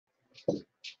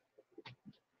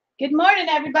Good morning,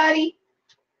 everybody.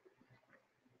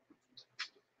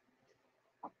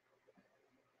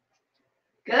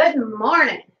 Good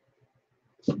morning.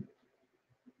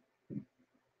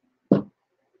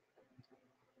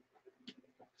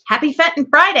 Happy Fenton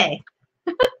Friday.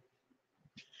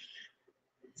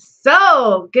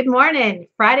 So, good morning.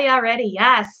 Friday already.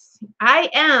 Yes, I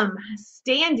am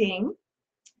standing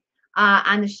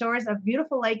on the shores of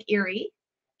beautiful Lake Erie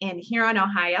in Huron,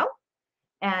 Ohio,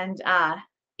 and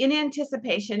in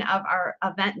anticipation of our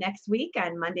event next week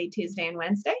on Monday, Tuesday, and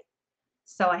Wednesday.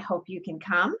 So, I hope you can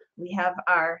come. We have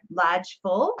our lodge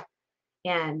full,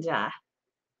 and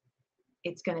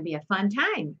it's going to be a fun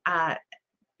time.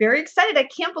 Very excited. I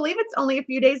can't believe it's only a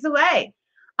few days away.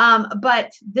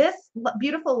 But this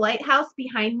beautiful lighthouse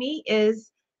behind me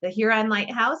is the Huron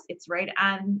Lighthouse. It's right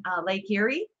on Lake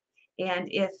Erie. And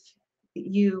if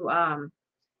you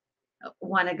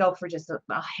want to go for just a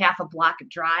half a block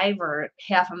drive or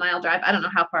half a mile drive, I don't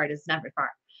know how far it is, not very far.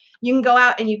 You can go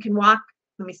out and you can walk.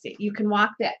 Let me see. You can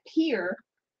walk that pier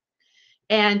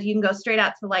and you can go straight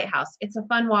out to the lighthouse. It's a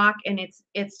fun walk and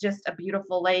it's just a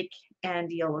beautiful lake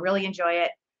and you'll really enjoy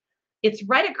it. It's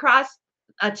right across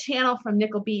a channel from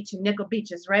Nickel Beach, and Nickel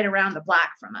Beach is right around the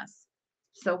block from us.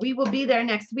 So we will be there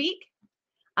next week.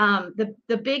 The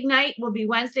big night will be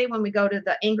Wednesday when we go to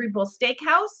the Angry Bull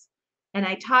Steakhouse. And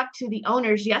I talked to the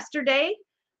owners yesterday.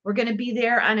 We're going to be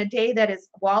there on a day that is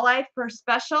walleye for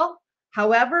special.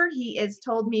 However, he has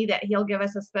told me that he'll give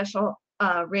us a special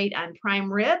rate on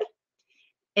prime rib.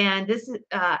 And this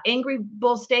Angry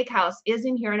Bull Steakhouse is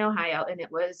in Huron, Ohio, and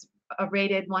it was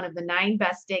rated one of the 9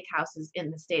 best steakhouses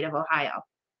in the state of Ohio.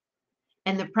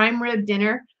 And the prime rib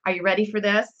dinner, are you ready for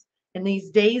this? In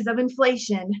these days of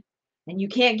inflation, and you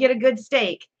can't get a good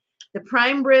steak, the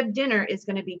prime rib dinner is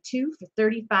going to be 2 for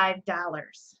 $35.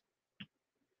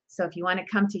 So if you want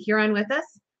to come to Huron with us,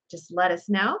 just let us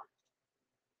know.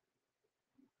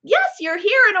 Yes, you're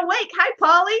here and awake. Hi,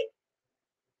 Polly.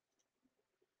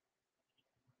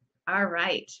 All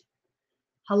right.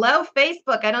 Hello,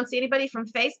 Facebook. I don't see anybody from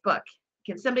Facebook.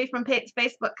 Can somebody from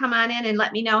Facebook come on in and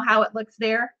let me know how it looks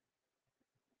there?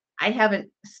 I haven't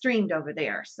streamed over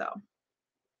there, so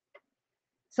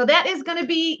that is going to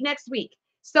be next week.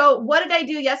 So what did I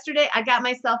do yesterday? I got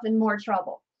myself in more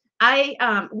trouble.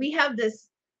 We have this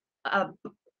kind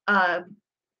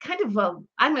of a,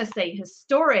 I'm going to say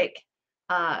historic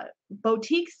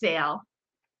boutique sale.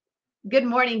 Good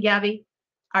morning, Gabby.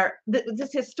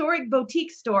 This historic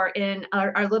boutique store in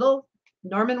our little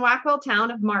Norman Rockwell town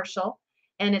of Marshall,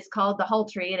 and it's called the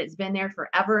Hultree, and it's been there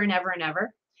forever and ever and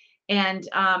ever. And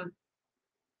I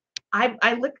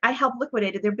helped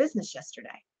liquidated their business yesterday,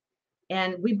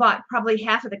 and we bought probably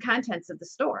half of the contents of the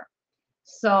store.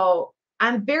 So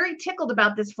I'm very tickled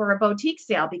about this for a boutique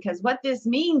sale, because what this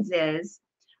means is,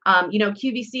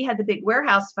 QVC had the big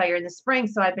warehouse fire in the spring,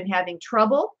 so I've been having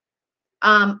trouble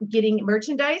getting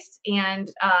merchandise,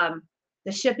 and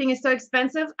the shipping is so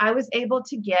expensive. I was able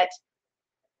to get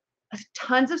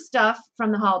tons of stuff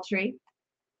from the Hultree,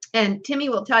 and Timmy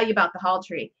will tell you about the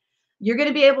Hultree. You're going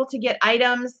to be able to get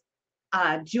items,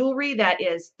 jewelry that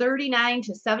is $39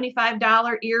 to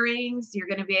 $75 earrings. You're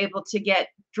going to be able to get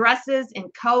dresses and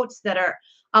coats that are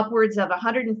upwards of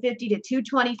 $150 to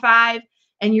 $225,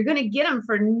 and you're going to get them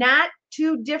for not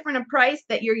too different a price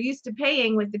that you're used to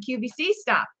paying with the QVC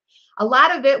stuff. A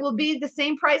lot of it will be the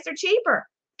same price or cheaper.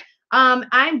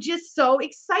 I'm just so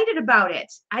excited about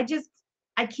it.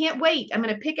 I can't wait. I'm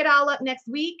going to pick it all up next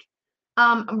week.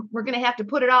 We're going to have to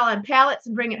put it all on pallets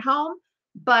and bring it home.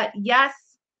 But yes,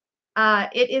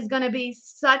 it is going to be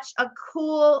such a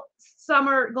cool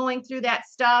summer going through that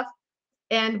stuff.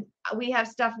 And we have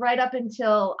stuff right up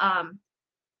until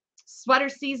sweater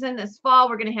season this fall.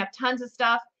 We're going to have tons of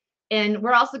stuff. And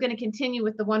we're also going to continue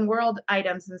with the One World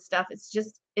items and stuff. It's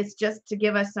just to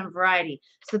give us some variety.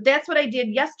 So that's what I did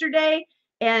yesterday.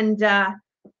 And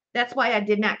that's why I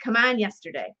did not come on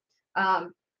yesterday.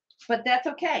 But that's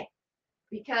okay,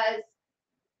 because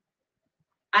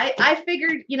I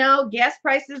figured, gas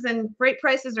prices and freight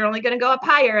prices are only going to go up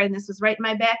higher. And this was right in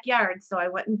my backyard. So I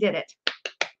went and did it.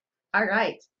 All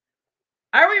right.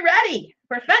 Are we ready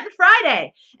for Fenton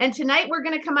Friday? And tonight we're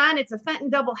going to come on. It's a Fenton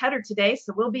double header today,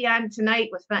 so we'll be on tonight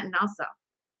with Fenton also.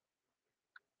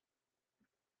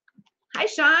 Hi,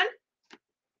 Sean.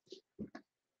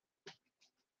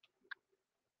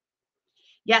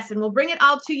 Yes, and we'll bring it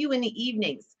all to you in the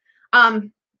evenings.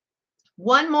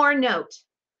 One more note.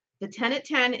 The 10 at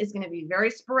 10 is going to be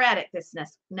very sporadic this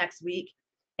next week,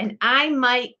 and I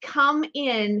might come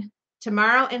in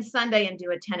tomorrow and Sunday and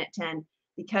do a 10 at 10.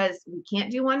 Because we can't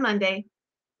do one Monday.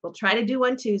 We'll try to do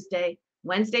one Tuesday.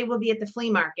 Wednesday we'll be at the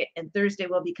flea market, and Thursday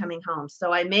we'll be coming home.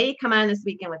 So I may come on this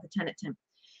weekend with Lieutenant Tim.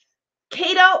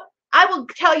 Cato, I will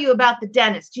tell you about the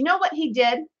dentist. You know what he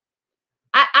did?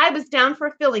 I was down for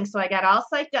a filling, so I got all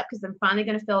psyched up because I'm finally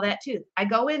going to fill that tooth. I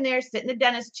go in there, sit in the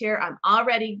dentist chair. I'm all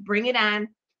ready. Bring it on.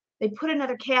 They put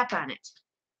another cap on it.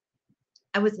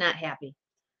 I was not happy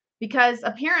because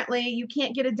apparently you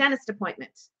can't get a dentist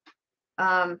appointment.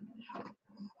 I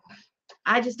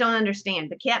just don't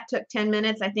understand. The cap took 10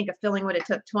 minutes. I think a filling would have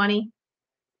took 20.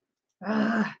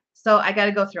 So I got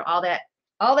to go through all that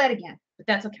again, but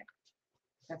that's okay.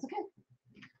 That's okay.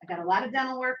 I got a lot of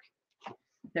dental work.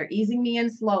 They're easing me in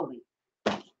slowly.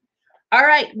 All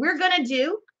right, we're going to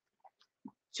do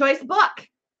choice book,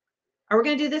 or we're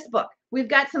going to do this book. We've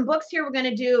got some books here we're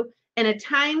going to do in a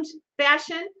timed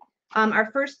fashion, our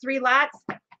first 3 lots,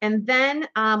 and then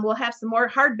we'll have some more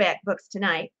hardback books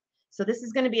tonight. So this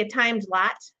is going to be a timed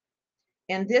lot,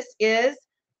 and this is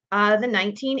the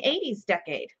 1980s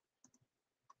decade.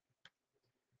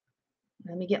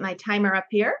 Let me get my timer up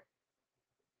here.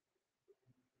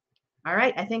 All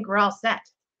right, I think we're all set.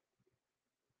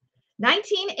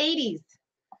 1980s.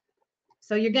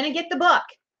 So you're going to get the book,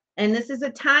 and this is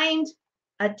a timed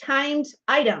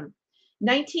item.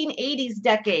 1980s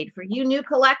decade for you new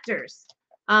collectors.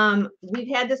 We've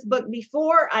had this book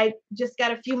before. I just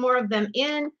got a few more of them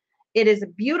in. It is a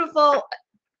beautiful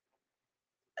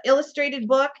illustrated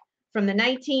book from the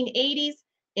 1980s,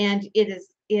 and it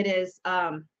is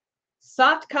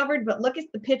soft covered, but look at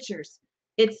the pictures.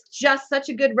 It's just such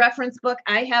a good reference book.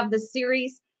 I have the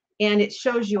series, and it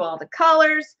shows you all the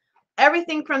colors,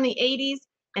 everything from the 80s.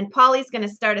 And Polly's going to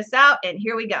start us out, and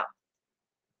here we go.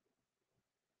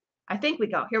 I think we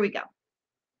go. Here we go.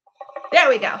 There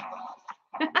we go.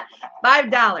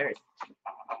 $5.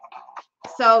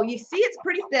 So you see it's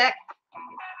pretty thick.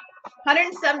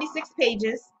 176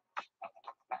 pages.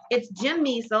 It's Jim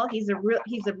Measle. He's a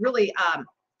really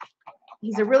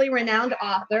renowned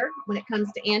author when it comes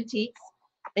to antiques.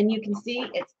 And you can see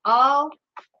it's all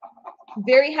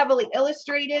very heavily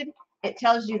illustrated. It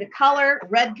tells you the color: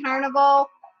 red carnival,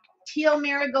 teal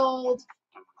marigold,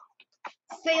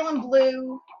 Salem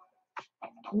blue,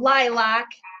 lilac,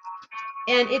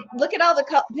 and look at all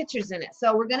the pictures in it.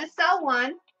 So we're going to sell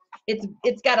one.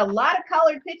 It's got a lot of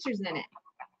colored pictures in it.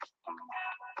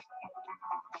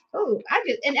 Oh,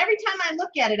 and every time I look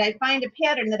at it, I find a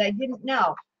pattern that I didn't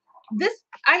know.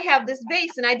 I have this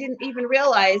vase, and I didn't even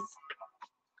realize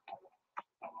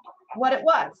what it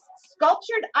was.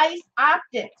 Sculptured ice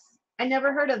optics. I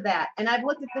never heard of that, and I've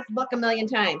looked at this book a million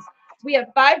times. So we have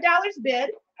 $5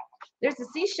 bid. There's the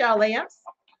seashell lamps.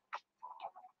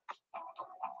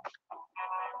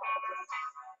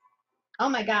 Oh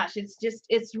my gosh,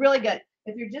 it's really good.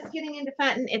 If you're just getting into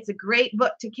Fenton, it's a great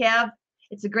book to have.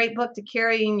 It's a great book to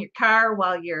carry in your car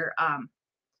while you're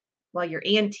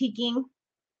antiquing.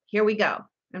 Here we go,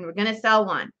 and we're going to sell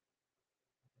one.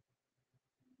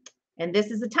 And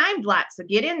this is a timed lot, so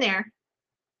get in there.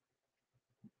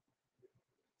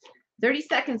 30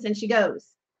 seconds and she goes.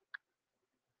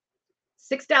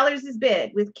 $6 is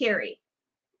bid with Carrie.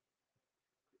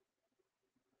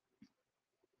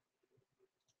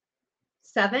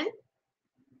 $7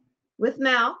 with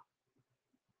Mel.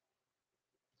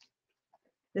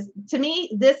 To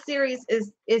me, this series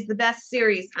is the best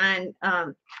series on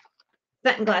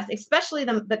Fenton Glass, especially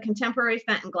the contemporary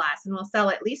Fenton Glass, and we'll sell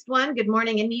at least one. Good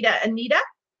morning, Anita.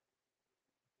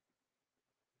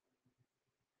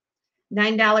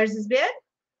 $9 is bid.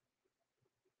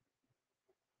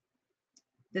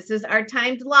 This is our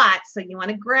timed lot, so you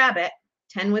want to grab it.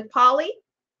 10 with Polly.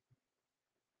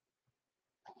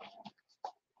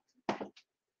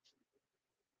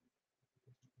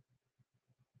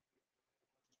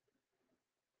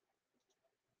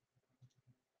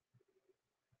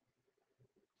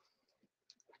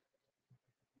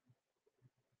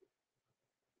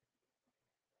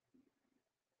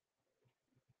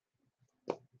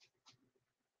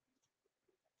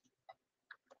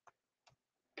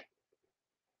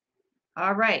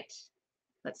 All right,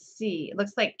 let's see. It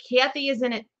looks like Kathy is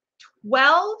in at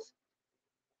 12.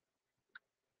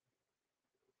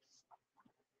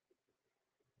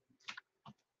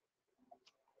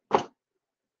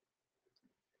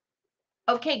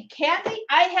 Okay, Kathy,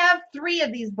 I have 3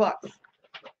 of these books.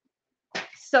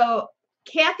 So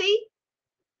Kathy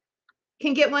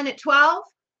can get one at 12.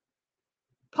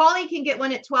 Polly can get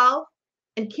one at 12.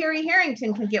 And Carrie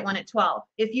Harrington can get one at 12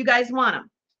 if you guys want them.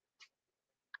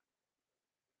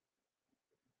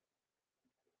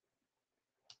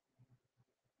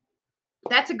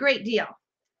 That's a great deal.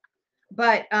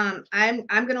 But I'm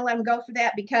going to let them go for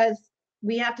that because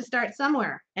we have to start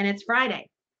somewhere, and it's Friday.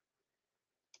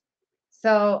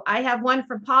 So I have one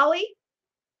for Polly.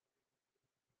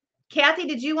 Kathy,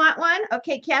 did you want one?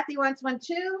 Okay, Kathy wants one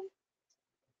too.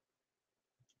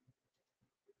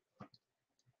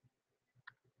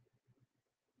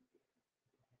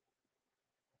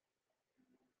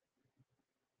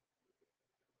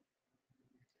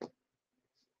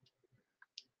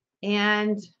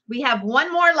 And we have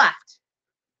one more left.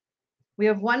 We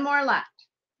have one more left.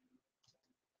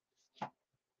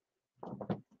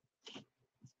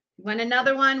 You want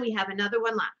another one? We have another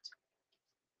one left.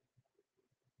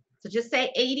 So just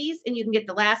say 80s and you can get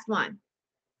the last one.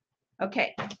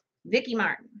 Okay, Vicki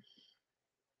Martin.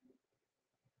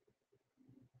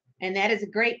 And that is a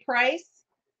great price,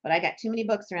 but I got too many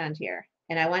books around here.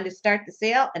 And I wanted to start the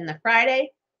sale and the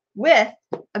Friday with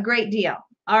a great deal.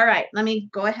 All right, let me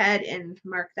go ahead and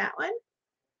mark that one.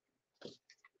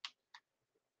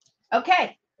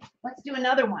 Okay, let's do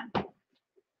another one.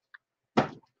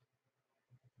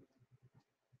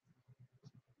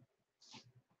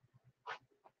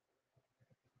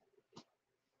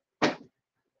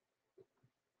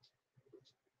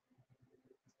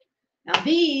 Now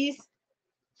these,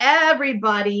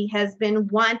 everybody has been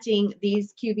wanting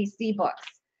these QVC books.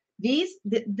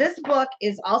 This book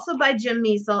is also by Jim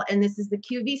Meisel, and this is the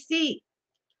QVC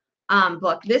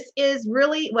book. This is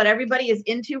really what everybody is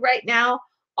into right now.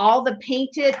 All the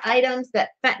painted items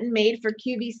that Fenton made for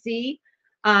QVC.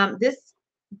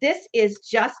 This is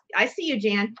just, I see you,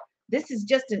 Jan. This is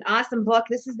just an awesome book.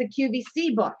 This is the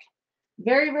QVC book.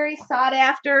 Very, very sought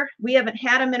after. We haven't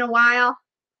had them in a while.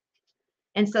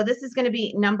 And so this is going to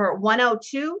be number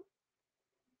 102.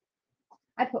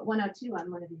 I put 102 on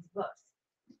one of these books.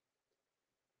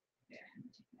 There,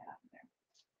 take that off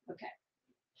there. Okay.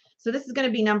 So this is going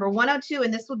to be number 102,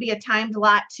 and this will be a timed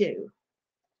lot too.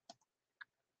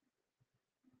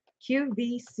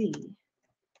 QVC.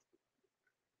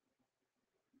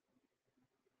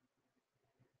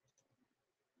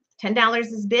 $10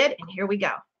 is bid, and here we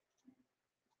go.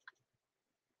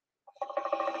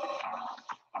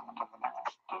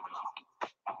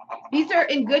 These are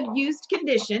in good used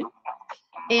condition,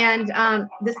 and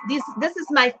this is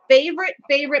my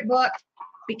favorite book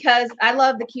because I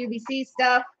love the QVC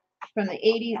stuff from the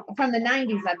 80s, from the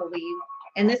 90s, I believe.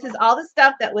 And this is all the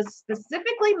stuff that was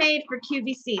specifically made for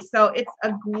QVC. So it's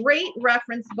a great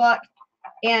reference book,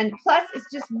 and plus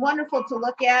it's just wonderful to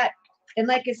look at. And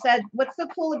like I said, what's so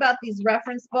cool about these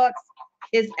reference books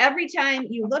is every time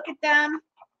you look at them,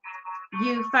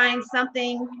 you find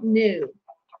something new.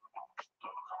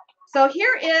 So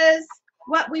here is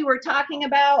what we were talking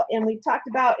about, and we talked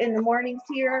about in the mornings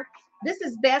here. This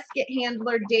is basket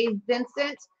handler Dave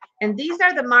Vincent, and these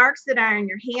are the marks that are in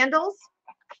your handles,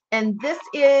 and this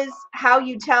is how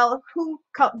you tell who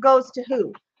goes to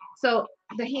who. So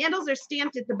the handles are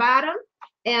stamped at the bottom,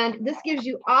 and this gives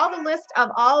you all the list of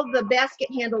all of the basket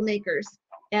handle makers,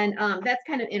 and that's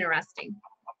kind of interesting.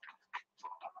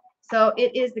 So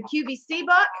it is the QVC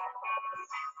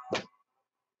book.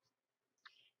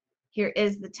 Here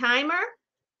is the timer.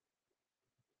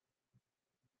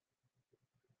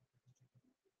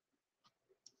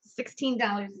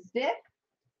 $16 is bid.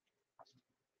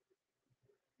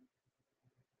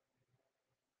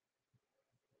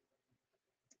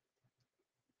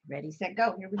 Ready, set,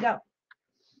 go. Here we go.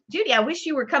 Judy, I wish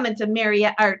you were coming to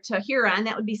Marietta or to Huron.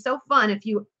 That would be so fun if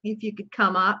you could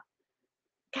come up.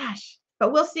 Gosh,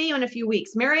 but we'll see you in a few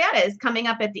weeks. Marietta is coming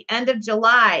up at the end of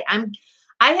July.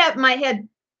 I had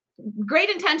great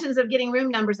intentions of getting room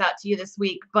numbers out to you this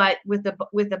week, but with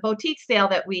the boutique sale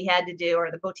that we had to do,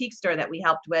 or the boutique store that we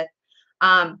helped with,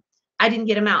 I didn't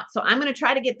get them out. So I'm going to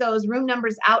try to get those room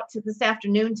numbers out to this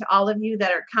afternoon to all of you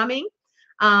that are coming.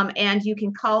 And you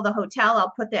can call the hotel.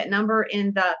 I'll put that number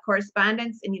in the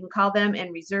correspondence, and you can call them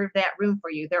and reserve that room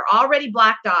for you. They're already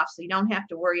blocked off, so you don't have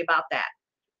to worry about that.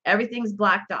 Everything's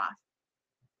blocked off.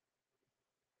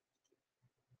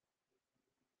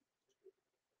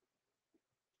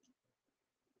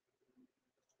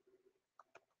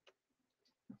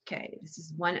 Okay, this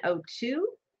is 102,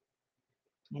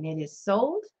 and it is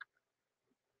sold.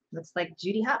 Looks like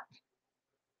Judy Hupp.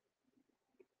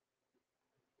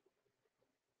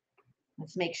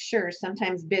 Let's make sure.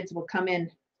 Sometimes bids will come in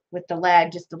with the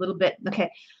lag just a little bit. Okay.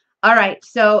 All right.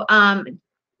 So,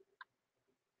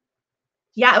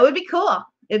 yeah, it would be cool.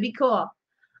 It'd be cool.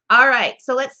 All right.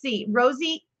 So let's see.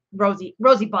 Rosie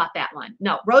bought that one.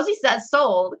 No, Rosie says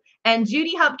sold, and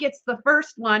Judy Hupp gets the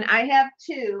first one. I have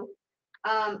two.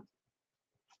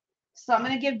 So I'm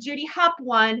going to give Judy Hupp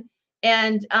one,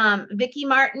 and Vicki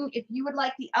Martin, if you would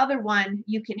like the other one,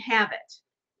 you can have it.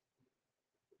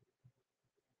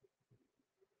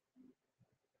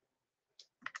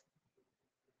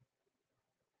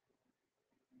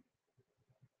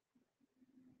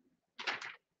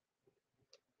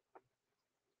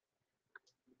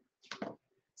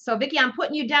 So Vicki, I'm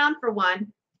putting you down for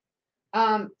one.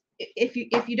 If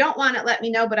you don't want it, let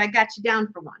me know, but I got you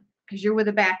down for one because you're with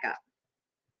a backup.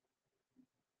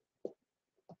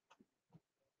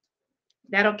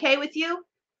 That okay with you?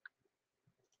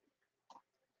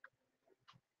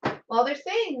 Well, they're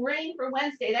saying rain for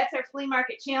Wednesday. That's our flea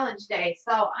market challenge day.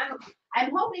 So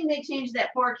I'm hoping they change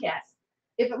that forecast.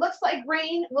 If it looks like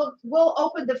rain, we'll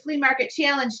open the flea market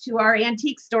challenge to our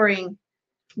antique storing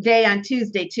day on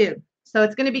Tuesday too. So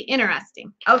it's going to be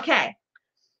interesting. Okay.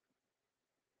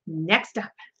 Next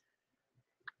up.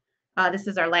 This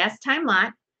is our last time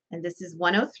lot, and this is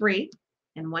 103,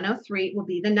 and 103 will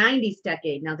be the 90s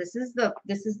decade. Now this is the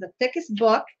thickest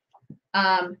book,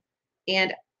 and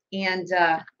it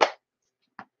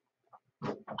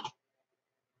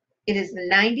is the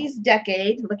 90s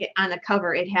decade. Look at on the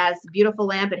cover, it has a beautiful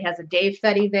lamp. It has a Dave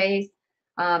Fetty vase,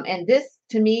 and this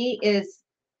to me is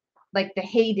like the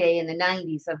heyday in the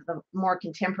 90s of the more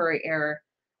contemporary era.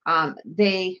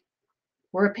 They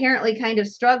were apparently kind of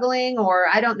struggling, or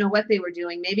I don't know what they were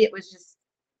doing. Maybe it was just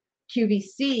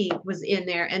QVC was in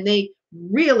there, and they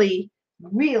really,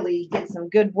 really did some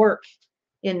good work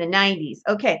in the 90s.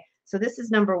 Okay, so this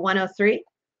is number 103.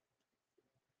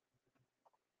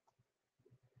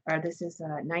 Or this is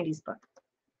a 90s book.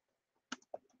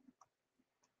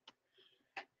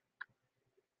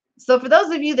 So for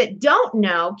those of you that don't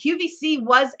know, QVC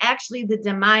was actually the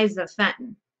demise of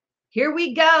Fenton. Here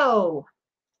we go.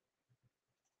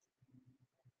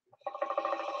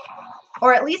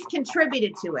 Or at least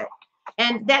contributed to it.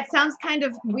 And that sounds kind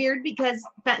of weird because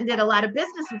Fenton did a lot of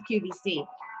business with QVC.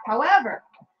 However,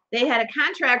 they had a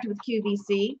contract with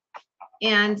QVC,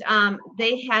 and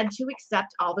they had to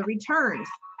accept all the returns.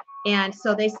 And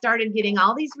so they started getting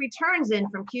all these returns in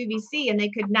from QVC, and they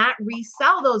could not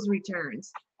resell those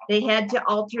returns. They had to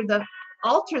alter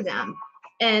them.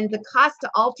 And the cost to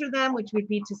alter them, which would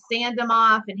be to sand them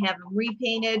off and have them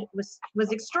repainted, was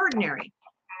extraordinary.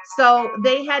 So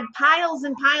they had piles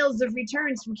and piles of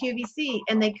returns from QVC,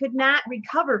 and they could not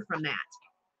recover from that.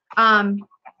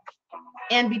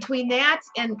 And between that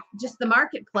and just the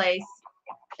marketplace,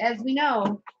 as we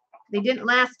know, they didn't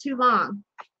last too long.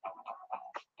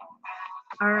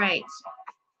 All right,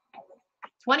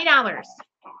 $20.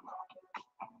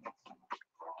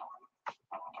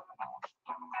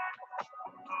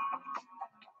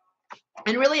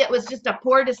 And really, it was just a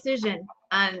poor decision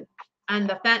on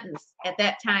the Fentons at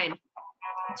that time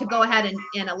to go ahead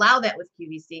and allow that with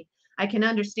QVC. I can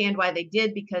understand why they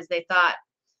did, because they thought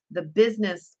the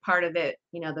business part of it,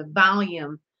 you know, the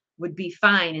volume would be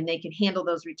fine and they could handle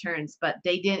those returns, but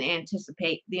they didn't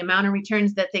anticipate the amount of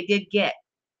returns that they did get.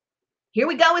 Here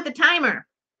we go with the timer.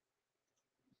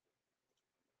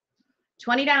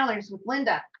 $20 with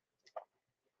Linda.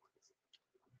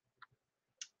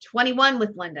 21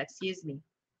 with Linda, excuse me.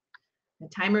 The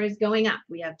timer is going up.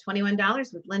 We have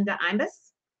 $21 with Linda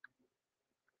Imbus,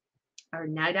 our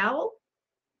night owl.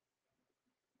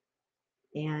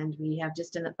 And we have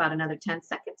just about another 10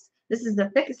 seconds. This is the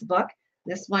thickest book.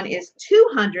 This one is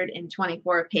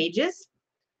 224 pages.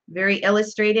 Very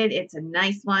illustrated. It's a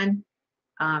nice one.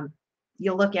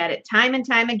 You'll look at it time and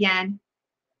time again,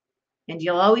 and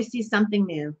you'll always see something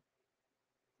new.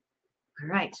 All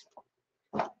right.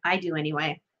 I do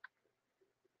anyway.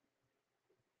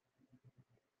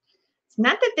 It's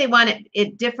not that they wanted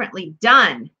it differently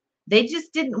done. They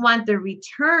just didn't want the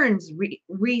returns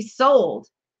resold.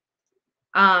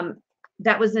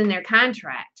 That was in their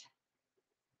contract.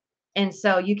 And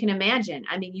so you can imagine,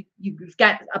 I mean, you've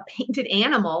got a painted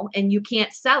animal and you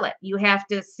can't sell it. You have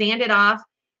to sand it off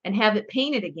and have it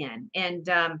painted again. And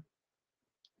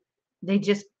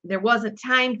there wasn't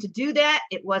time to do that.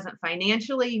 It wasn't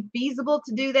financially feasible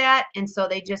to do that. And so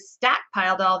they just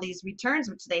stockpiled all these returns,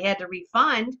 which they had to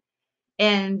refund.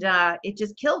 And it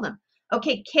just killed them.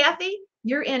 Okay, Kathy,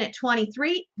 you're in at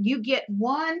 23. You get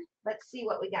one. Let's see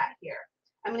what we got here.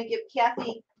 I'm going to give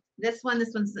Kathy this one.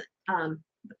 This one's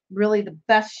really the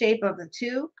best shape of the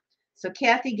two. So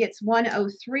Kathy gets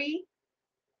 103,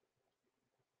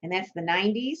 and that's the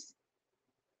 90s.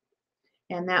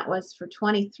 And that was for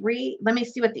 23. Let me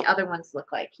see what the other ones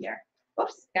look like here.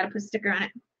 Oops, got to put a sticker on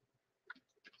it.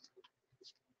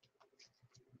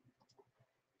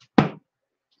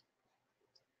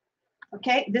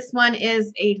 Okay, this one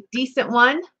is a decent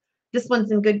one. This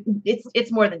one's in good,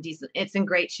 it's more than decent. It's in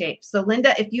great shape. So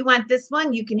Linda, if you want this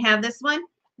one, you can have this one.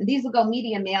 And these will go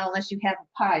medium mail unless you have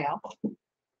a pile.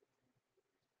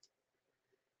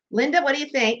 Linda, what do you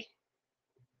think?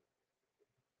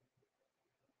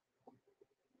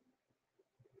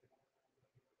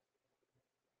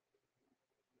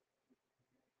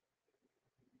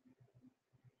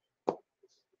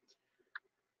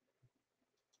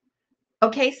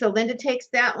 Okay, so Linda takes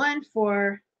that one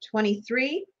for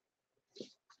 23.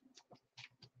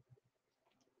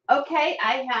 Okay,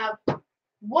 I have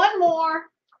one more.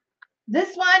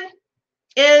 This one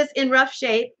is in rough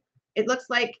shape. It looks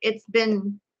like it's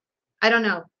been, I don't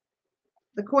know.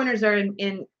 The corners are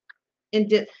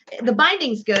the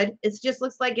binding's good. It just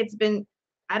looks like it's been,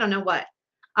 I don't know what.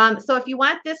 So if you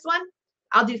want this one,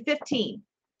 I'll do 15.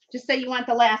 Just say you want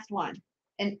the last one,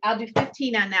 and I'll do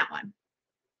 15 on that one.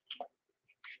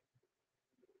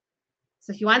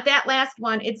 So if you want that last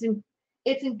one, it's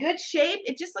in good shape.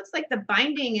 It just looks like the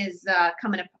binding is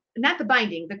coming up. Not the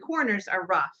binding, the corners are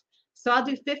rough. So I'll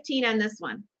do 15 on this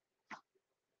one.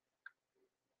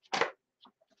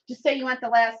 Just say you want the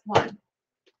last one.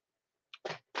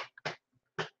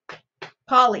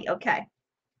 Polly, okay.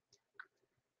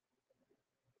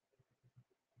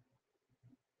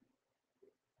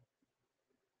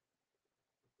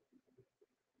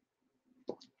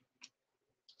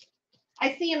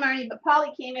 I see you, Marnie, but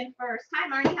Polly came in first. Hi,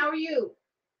 Marnie, how are you?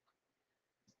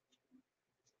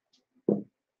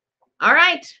 All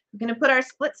right, we're going to put our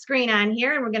split screen on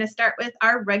here, and we're going to start with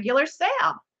our regular sale.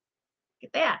 Look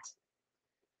at that.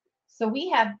 So we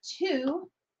have 2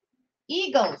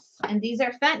 eagles, and these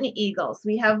are Fenton eagles.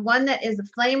 We have one that is a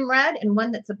flame red and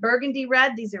one that's a burgundy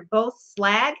red. These are both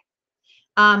slag.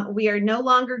 We are no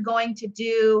longer going to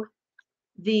do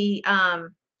the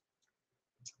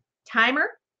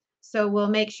timer, so we'll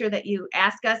make sure that you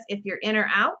ask us if you're in or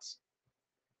out.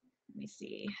 Let me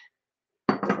see.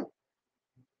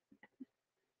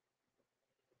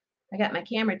 I got my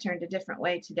camera turned a different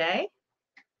way today,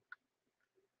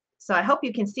 so I hope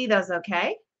you can see those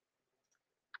okay.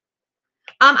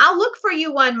 I'll look for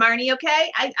you one, Marnie,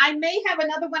 okay? I may have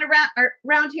another one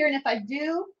around here, and if I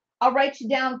do, I'll write you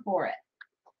down for it.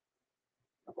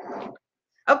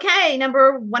 Okay,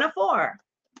 number 104.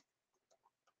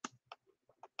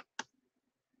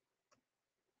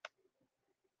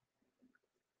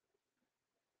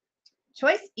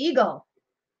 Choice Eagle.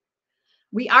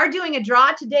 We are doing a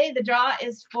draw today. The draw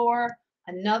is for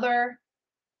another,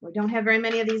 we don't have very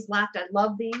many of these left. I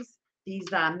love these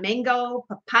mango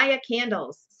papaya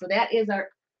candles. So that is our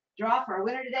draw for our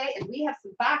winner today. And we have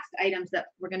some boxed items that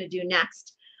we're going to do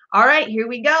next. All right, here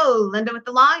we go. Linda with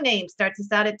the long name starts us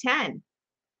out at 10.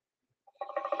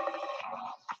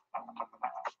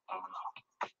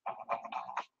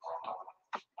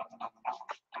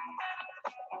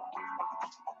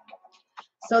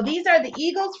 So these are the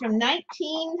Eagles from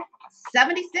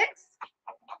 1976.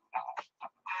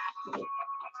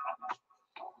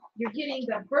 You're getting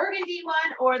the burgundy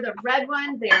one or the red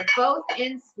one. They're both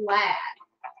in slag.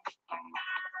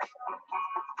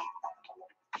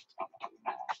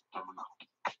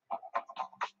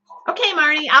 Okay,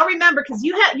 Marnie, I'll remember because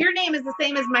your name is the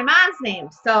same as my mom's name.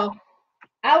 So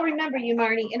I'll remember you,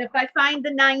 Marnie. And if I find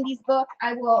the 90s book,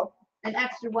 an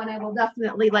extra one, I will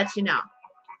definitely let you know.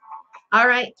 All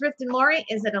right, Thrift and Lori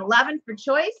is at 11 for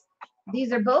choice.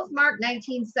 These are both marked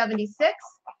 1976.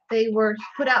 They were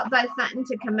put out by Fenton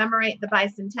to commemorate the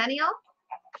bicentennial.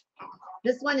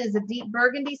 This one is a deep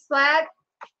burgundy slag,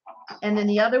 and then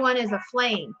the other one is a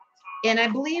flame. And I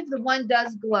believe the one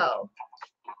does glow.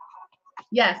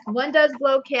 Yes, one does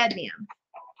glow cadmium.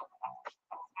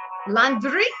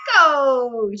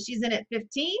 Landrico, she's in at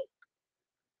 15.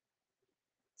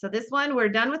 So this one, we're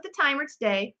done with the timer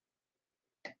today.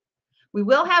 We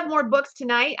will have more books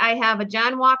tonight. I have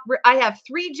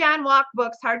 3 John Walk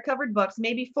books, hardcovered books,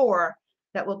 maybe 4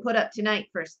 that we'll put up tonight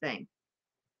first thing.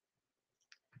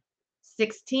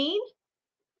 16.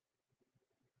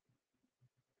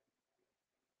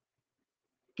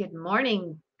 Good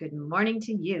morning. Good morning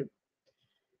to you.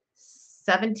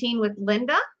 17 with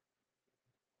Linda.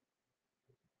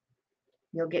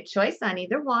 You'll get choice on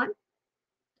either one.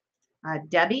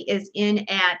 Debbie is in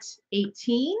at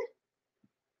 18.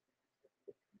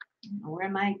 Where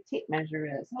my tape measure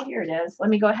is. Oh, here it is. Let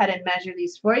me go ahead and measure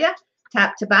these for you.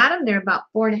 Top to bottom, they're about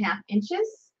 4.5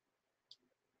 inches.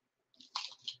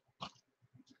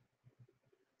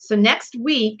 So next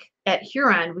week at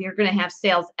Huron, we are going to have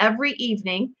sales every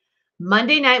evening.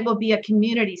 Monday night will be a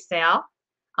community sale.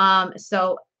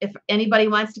 So if anybody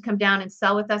wants to come down and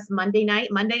sell with us Monday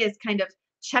night, Monday is kind of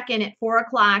check-in at 4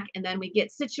 o'clock, and then we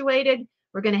get situated.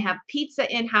 We're going to have pizza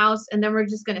in-house, and then we're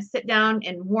just going to sit down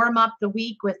and warm up the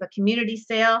week with a community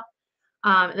sale.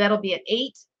 That'll be at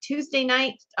 8. Tuesday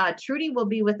night, Trudy will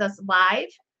be with us live,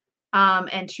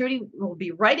 and Trudy will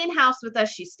be right in-house with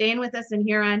us. She's staying with us in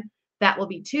Huron. That will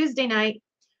be Tuesday night.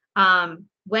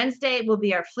 Wednesday will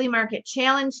be our flea market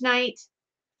challenge night.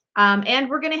 And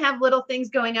we're going to have little things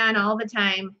going on all the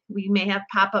time. We may have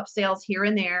pop-up sales here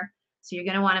and there. So you're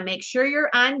going to want to make sure you're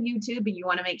on YouTube, and you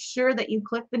want to make sure that you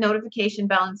click the notification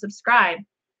bell and subscribe,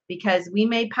 because we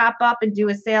may pop up and do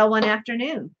a sale one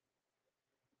afternoon.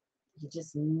 You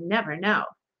just never know.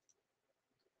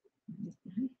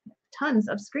 Tons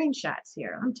of screenshots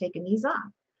here. I'm taking these off.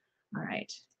 All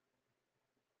right.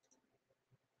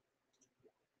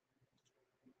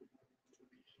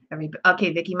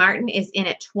 Okay, Vicki Martin is in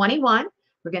at 21.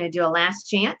 We're going to do a last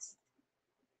chance.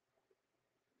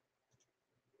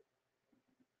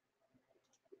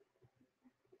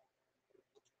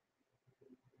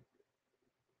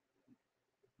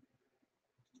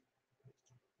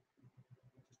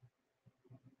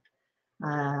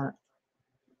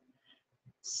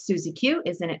 Susie Q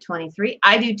is in at 23.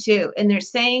 I do too. And they're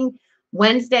saying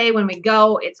Wednesday when we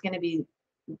go, it's going to be,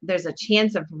 there's a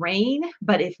chance of rain,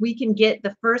 but if we can get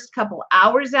the first couple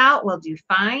hours out, we'll do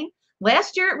fine.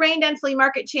 Last year it rained on Flea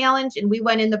Market Challenge, and we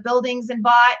went in the buildings and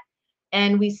bought,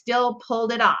 and we still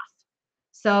pulled it off.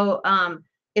 So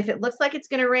if it looks like it's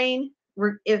going to rain,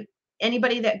 if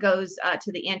anybody that goes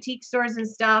to the antique stores and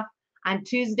stuff on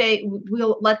Tuesday,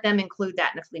 we'll let them include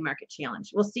that in the Flea Market Challenge.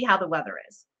 We'll see how the weather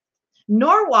is.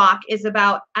 Norwalk is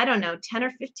about, I don't know, 10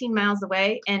 or 15 miles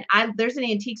away, and there's an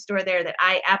antique store there that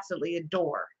I absolutely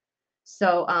adore.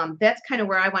 So that's kind of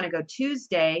where I want to go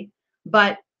Tuesday.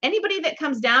 But anybody that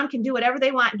comes down can do whatever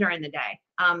they want during the day.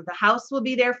 The house will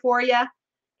be there for you,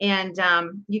 and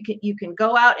you can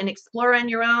go out and explore on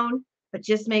your own. But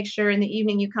just make sure in the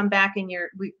evening you come back, and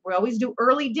we always do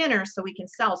early dinner so we can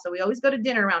sell. So we always go to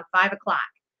dinner around 5 o'clock.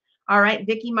 All right,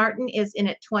 Vicki Martin is in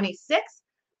at 26.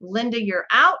 Linda, you're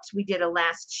out. We did a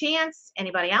last chance.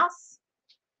 Anybody else?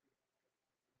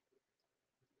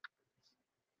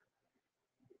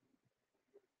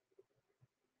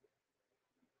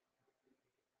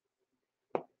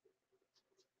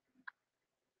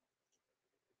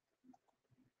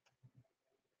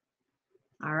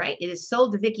 All right, it is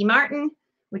sold to Vicki Martin.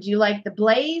 Would you like the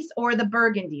Blaze or the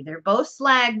Burgundy? They're both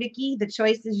slag, Vicki. The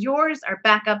choice is yours. Our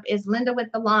backup is Linda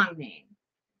with the long name.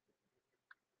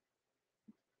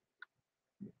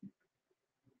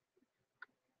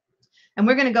 And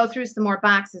we're going to go through some more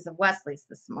boxes of Wesley's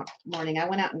this morning. I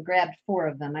went out and grabbed 4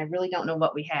 of them. I really don't know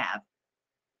what we have.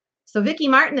 So Vicki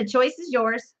Martin, the choice is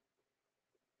yours.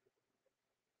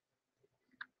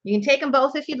 You can take them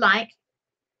both if you'd like.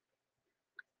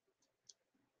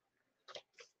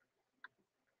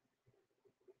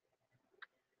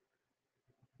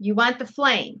 You want the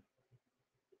flame.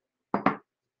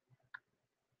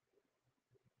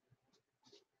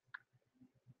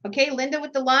 Okay, Linda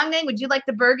with the long name, would you like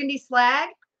the burgundy slag?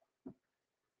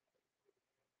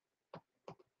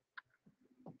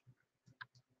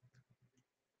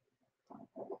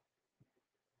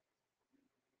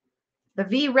 The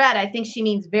V red, I think she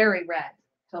means very red.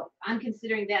 So I'm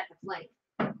considering that the flame.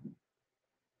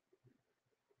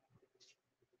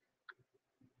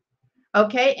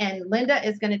 Okay, and Linda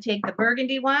is going to take the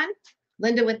burgundy one.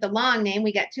 Linda with the long name.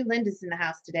 We got 2 Lindas in the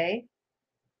house today.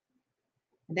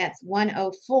 And that's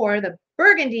 104, the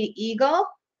burgundy eagle.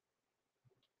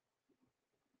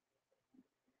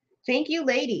 Thank you,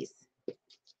 ladies.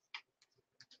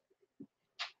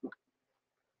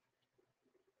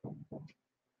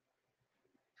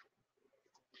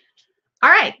 All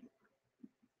right,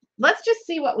 let's just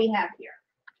see what we have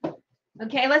here.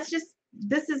 Okay, let's just,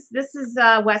 this is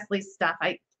Wesley's stuff.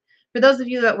 For those of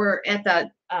you that were at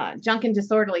the Junk and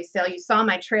Disorderly sale, you saw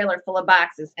my trailer full of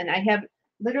boxes, and I have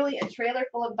literally a trailer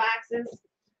full of boxes.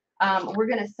 We're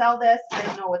going to sell this. I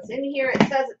don't know what's in here. It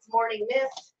says it's Morning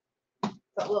Mist,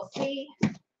 but we'll see.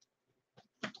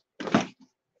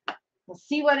 We'll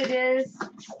see what it is.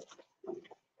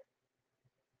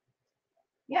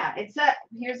 Yeah, it's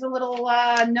here's a little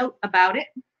note about it.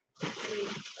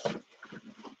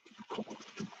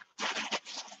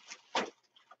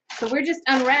 So we're just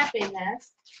unwrapping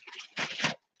this.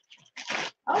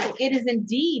 Oh, it is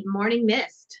indeed Morning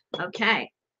Mist.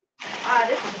 Okay.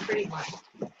 This is a pretty one.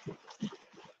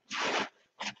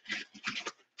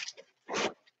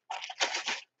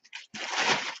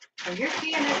 So you're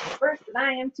seeing this first, and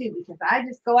I am too, because I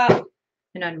just go out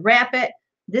and unwrap it.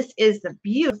 This is the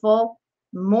beautiful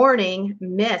Morning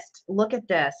Mist. Look at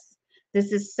this.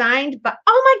 This is signed by,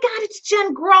 oh my God, it's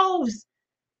Jen Groves.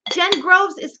 Jen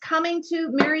Groves is coming to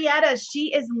Marietta.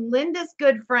 She is Linda's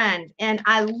good friend, and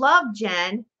I love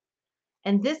Jen.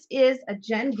 And this is a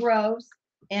Jen Groves,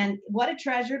 and what a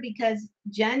treasure, because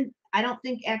Jen, I don't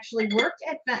think actually worked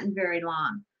at Fenton very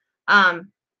long.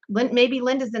 Maybe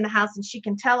Linda's in the house and she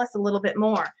can tell us a little bit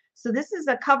more. So this is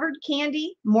a covered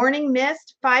candy Morning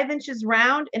Mist, 5 inches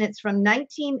round, and it's from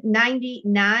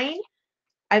 1999.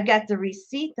 I've got the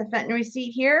receipt, the Fenton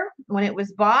receipt here when it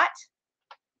was bought.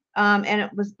 and it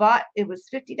was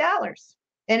 $50.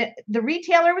 And the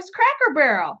retailer was Cracker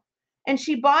Barrel. And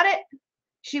she bought it.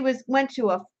 In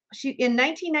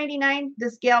 1999,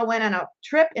 this gal went on a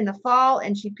trip in the fall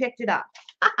and she picked it up.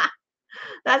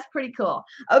 That's pretty cool.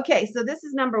 Okay, so this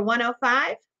is number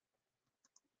 105.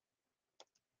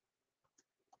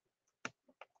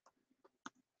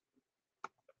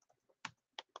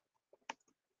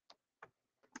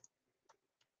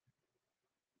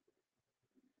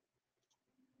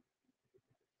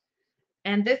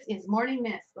 And this is Morning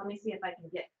Mist. Let me see if I can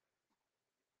get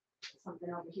something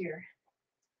over here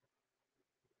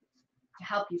to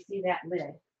help you see that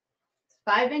lid.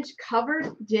 5-inch covered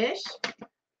dish.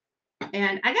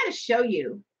 And I got to show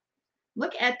you.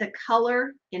 Look at the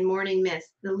color in Morning Mist.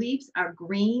 The leaves are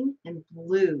green and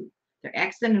blue. They're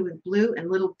accented with blue and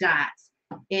little dots.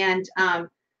 And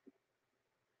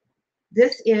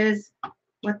this is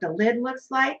what the lid looks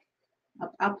like.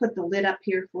 I'll put the lid up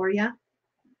here for you.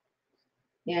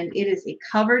 And it is a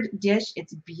covered dish.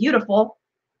 It's beautiful.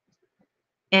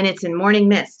 And it's in Morning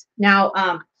Mist. Now,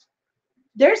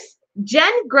 there's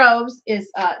Jen Groves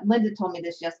is, Linda told me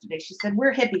this yesterday. She said,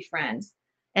 we're hippie friends.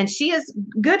 And she is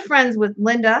good friends with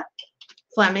Linda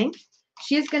Fleming.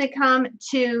 She's going to come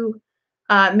to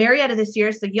Marietta this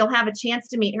year, so you'll have a chance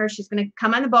to meet her. She's going to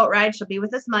come on the boat ride. She'll be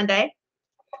with us Monday.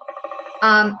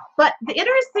 But the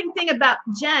interesting thing about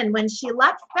Jen, when she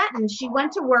left Fenton, she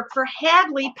went to work for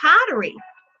Hadley Pottery.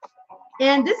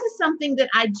 And this is something that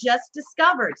I just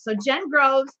discovered. So Jen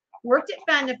Groves worked at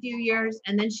Fenton a few years,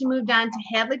 and then she moved on to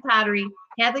Hadley Pottery.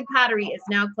 Hadley Pottery is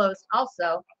now closed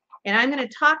also. And I'm going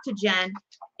to talk to Jen,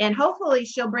 and hopefully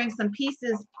she'll bring some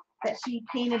pieces that she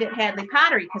painted at Hadley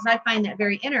Pottery, because I find that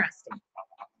very interesting.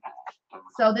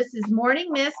 So this is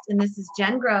Morning Mist, and this is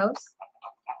Jen Groves.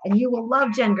 And you will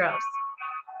love Jen Groves.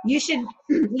 You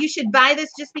should buy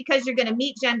this just because you're going to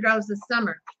meet Jen Groves this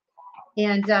summer.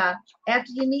 And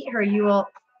after you meet her, you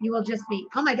will just be,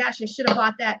 oh my gosh, I should have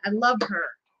bought that. I love her.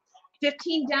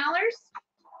 $15.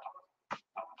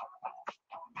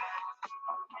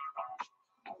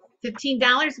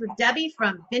 $15 with Debbie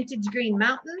from Vintage Green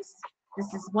Mountains.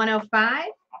 This is 105.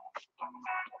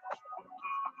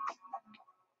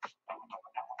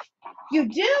 You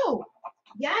do?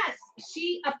 Yes.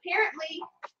 She apparently,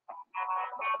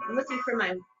 I'm looking for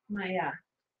my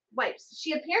wipes.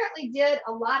 She apparently did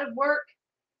a lot of work.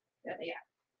 There they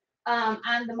are.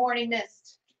 On the Morning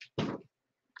Mist.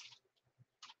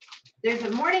 There's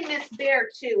a Morning Mist bear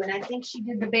too, and I think she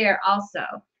did the bear also.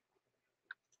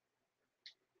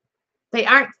 They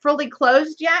aren't fully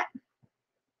closed yet.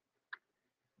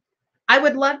 I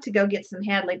would love to go get some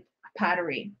Hadley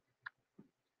Pottery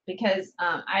because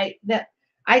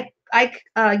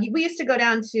we used to go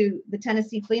down to the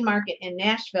Tennessee Flea Market in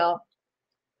Nashville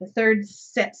the third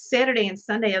Saturday and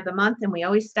Sunday of the month, and we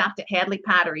always stopped at Hadley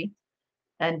Pottery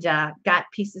and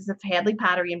got pieces of Hadley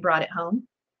Pottery and brought it home.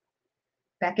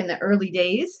 Back in the early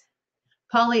days.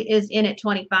 Polly is in at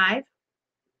 25.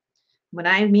 When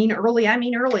I mean early, I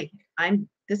mean early.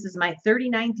 This is my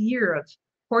 39th year of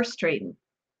horse trading.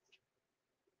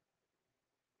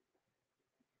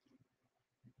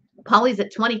 Polly's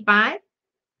at 25.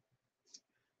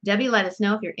 Debbie, let us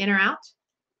know if you're in or out.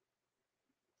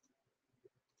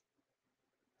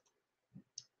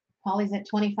 Polly's at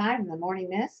 25 in the Morning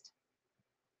Mist.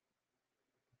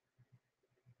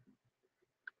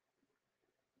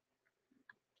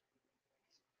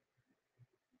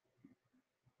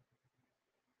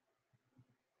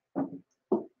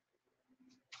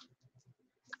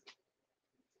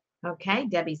 Okay,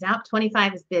 Debbie's out.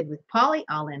 25 is bid with Polly.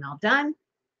 All in, all done.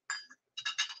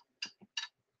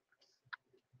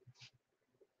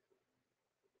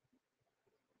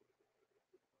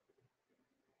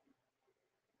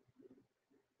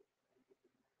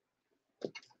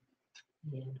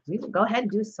 And we will go ahead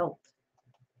and do sold.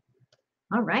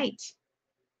 All right.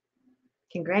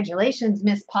 Congratulations,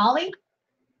 Miss Polly.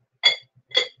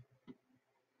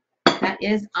 That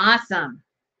is awesome.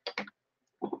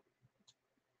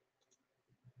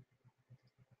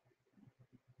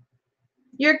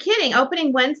 You're kidding.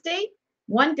 Opening Wednesday?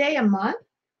 One day a month?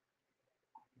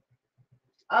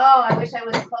 Oh, I wish I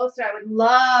was closer. I would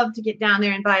love to get down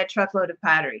there and buy a truckload of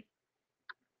pottery.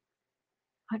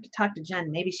 I have to talk to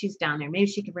Jen. Maybe she's down there. Maybe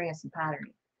she can bring us some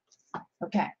pottery.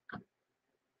 Okay.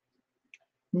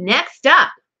 Next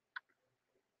up.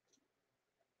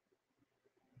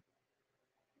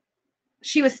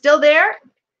 She was still there?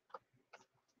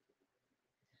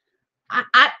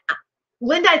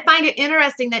 Linda, I find it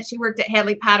interesting that she worked at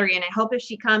Hadley Pottery, and I hope if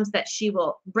she comes that she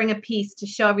will bring a piece to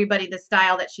show everybody the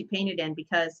style that she painted in,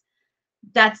 because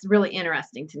that's really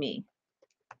interesting to me.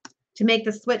 To make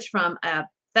the switch from a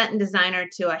Fenton designer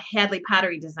to a Hadley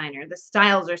pottery designer. The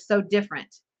styles are so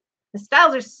different. The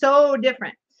styles are so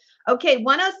different. Okay,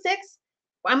 106.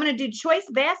 I'm going to do choice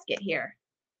basket here.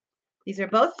 These are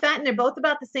both Fenton. They're both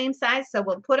about the same size, so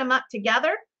we'll put them up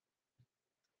together.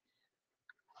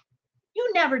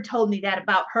 You never told me that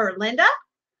about her, Linda.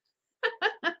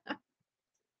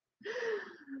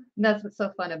 That's what's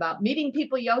so fun about meeting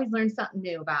people. You always learn something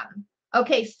new about them.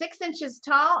 Okay, 6 inches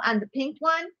tall on the pink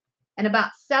one and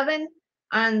about 7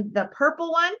 on the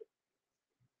purple one.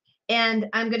 And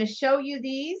I'm going to show you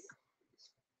these.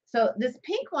 So this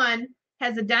pink one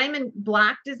has a diamond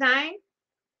block design.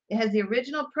 It has the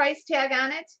original price tag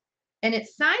on it, and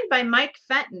it's signed by Mike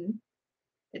Fenton.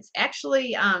 It's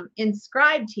actually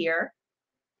inscribed here.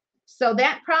 So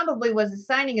that probably was a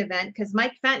signing event because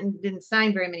Mike Fenton didn't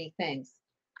sign very many things.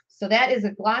 So that is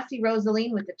a glossy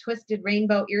rosaline with a twisted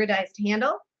rainbow iridized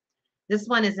handle. This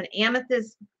one is an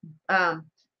amethyst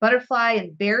butterfly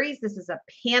and berries. This is a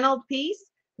paneled piece.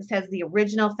 This has the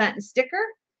original Fenton sticker.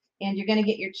 And you're going to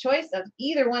get your choice of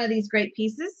either one of these great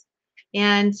pieces.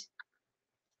 And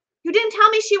you didn't tell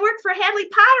me she worked for Hadley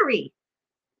Pottery.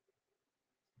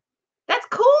 That's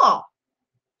cool.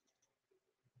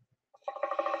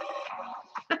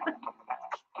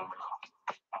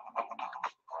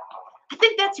 I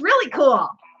think that's really cool.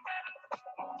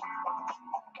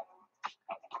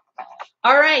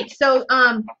 All right, so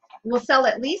we'll sell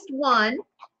at least one.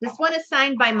 This one is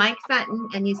signed by Mike Fenton,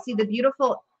 and you see the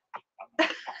beautiful,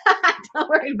 don't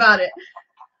worry about it.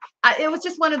 It was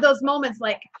just one of those moments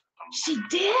like, she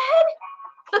did?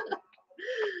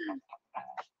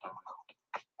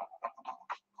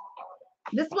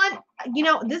 This one, you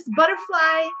know, this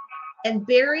butterfly and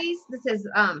berries, this has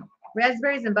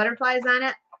raspberries and butterflies on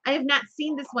it. I have not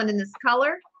seen this one in this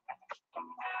color.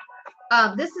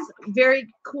 This is very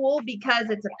cool because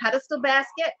it's a pedestal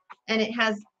basket and it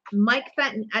has Mike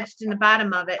Fenton etched in the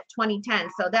bottom of it, 2010.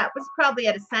 So that was probably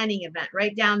at a signing event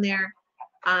right down there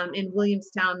in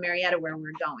Williamstown, Marietta, where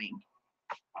we're going.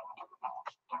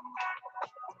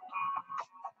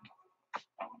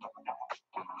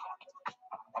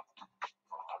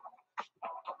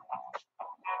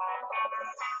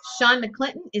 Sean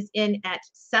McClinton is in at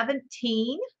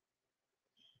 17.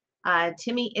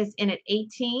 Timmy is in at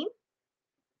 18.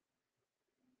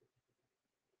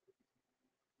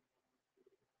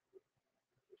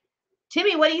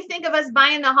 Timmy, what do you think of us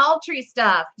buying the Hall Tree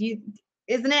stuff?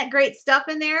 Isn't that great stuff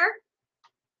in there?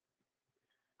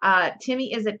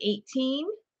 Timmy is at 18.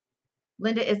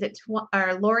 Linda is at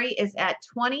Lori is at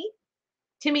 20.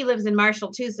 Timmy lives in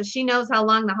Marshall too, so she knows how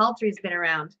long the Hall Tree's been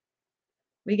around.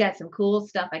 We got some cool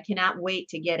stuff. I cannot wait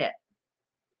to get it.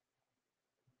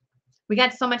 We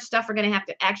got so much stuff we're going to have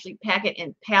to actually pack it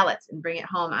in pallets and bring it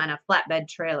home on a flatbed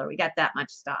trailer. We got that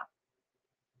much stuff.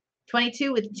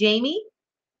 22 with Jamie.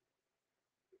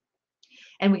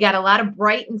 And we got a lot of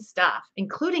Brighton stuff,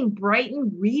 including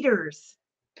Brighton readers.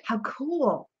 How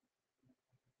cool.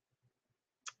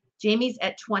 Jamie's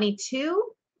at 22.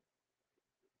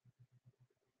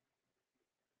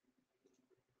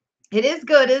 It is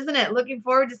good, isn't it? Looking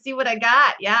forward to see what I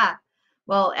got. Yeah.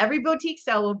 Well, every boutique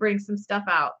sale will bring some stuff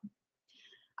out.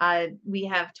 We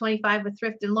have 25 with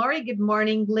Thrift and Lori. Good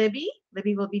morning, Libby.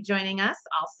 Libby will be joining us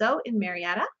also in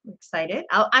Marietta. I'm excited.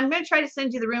 I'm going to try to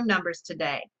send you the room numbers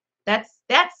today.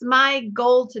 That's my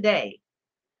goal today.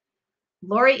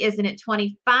 Lori is in at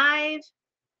 25.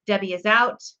 Debbie is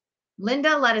out.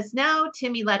 Linda, let us know.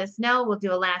 Timmy, let us know. We'll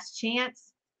do a last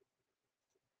chance.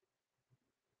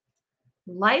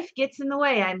 Life gets in the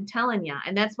way, I'm telling you.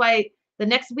 And that's why the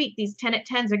next week, these 10 at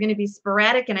 10s are going to be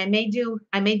sporadic, and I may do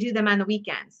them on the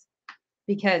weekends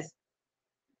because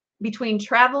between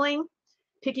traveling,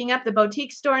 picking up the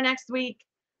boutique store next week,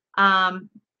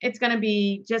 it's going to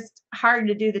be just hard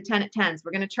to do the 10 at 10s.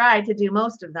 We're going to try to do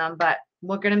most of them, but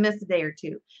we're going to miss a day or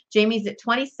two. Jamie's at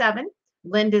 27.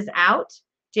 Linda's out.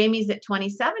 Jamie's at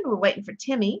 27. We're waiting for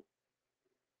Timmy.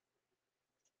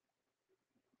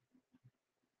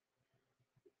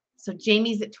 So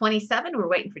Jamie's at 27. We're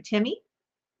waiting for Timmy.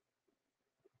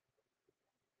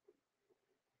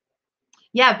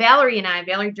 Yeah, Valerie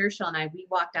Dershall and I, we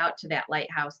walked out to that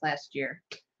lighthouse last year.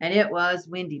 And it was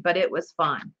windy, but it was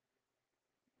fun.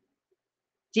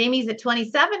 Jamie's at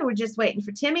 27. We're just waiting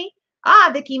for Timmy.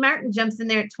 Vicki Martin jumps in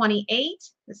there at 28.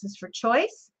 This is for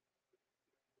choice.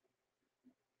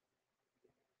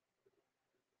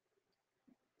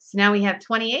 So now we have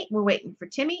 28. We're waiting for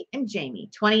Timmy and Jamie.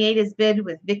 28 is bid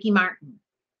with Vicki Martin.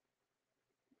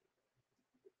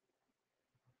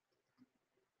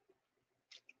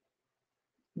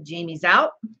 Jamie's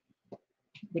out.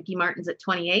 Vicki Martin's at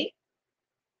 28.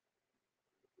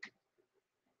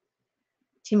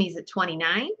 Timmy's at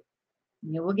 29.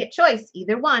 You will get choice,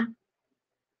 either one.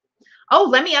 Oh,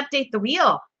 let me update the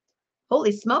wheel.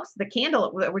 Holy smokes, the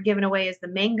candle that we're giving away is the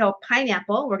mango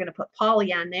pineapple. We're going to put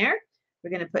Polly on there.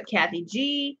 We're going to put Kathy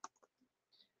G.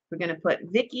 We're going to put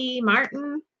Vicki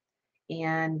Martin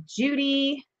and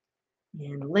Judy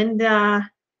and Linda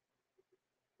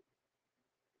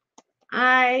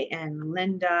I and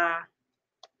Linda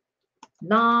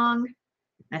Long.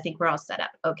 I think we're all set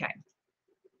up. Okay.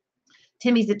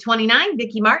 Timmy's at 29.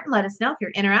 Vicki Martin, let us know if you're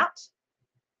in or out.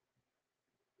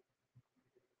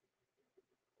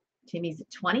 Timmy's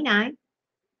at 29.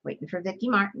 Waiting for Vicki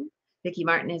Martin. Vicki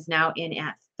Martin is now in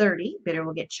at 30. Bidder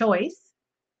will get choice.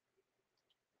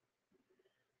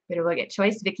 Bidder will get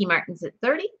choice. Vicki Martin's at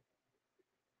 30.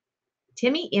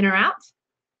 Timmy, in or out?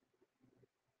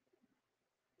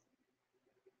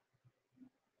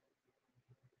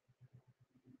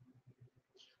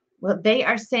 Well, they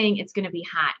are saying it's going to be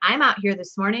hot. I'm out here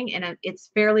this morning, and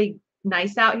it's fairly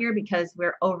nice out here because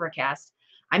we're overcast.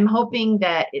 I'm hoping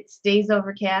that it stays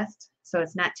overcast so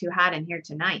it's not too hot in here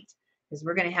tonight, because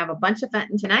we're going to have a bunch of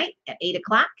Fenton tonight at 8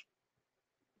 o'clock.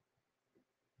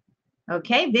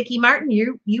 Okay, Vicki Martin,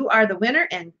 you are the winner,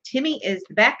 and Timmy is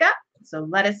the backup. So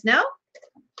let us know.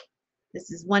 This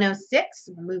is 106.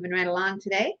 We're moving right along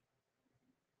today.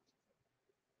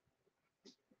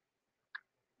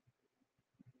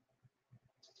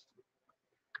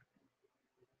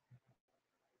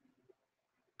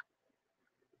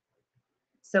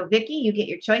 So Vicki, you get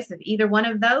your choice of either one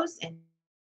of those and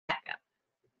back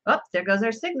up. Oops, there goes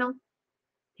our signal.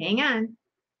 Hang on.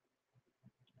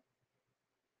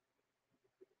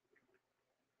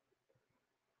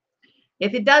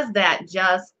 If it does that,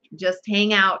 just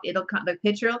hang out. It'll come, the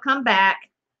picture will come back.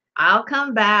 I'll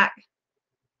come back.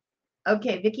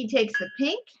 Okay, Vicki takes the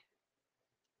pink.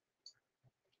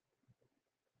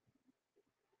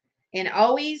 And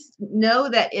always know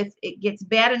that if it gets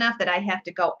bad enough that I have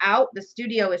to go out, the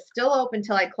studio is still open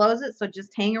until I close it. So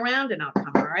just hang around and I'll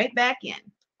come right back in.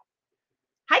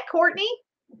 Hi, Courtney.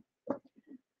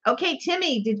 Okay,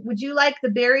 Timmy, would you like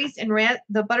the berries and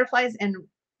the butterflies and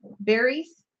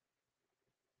berries?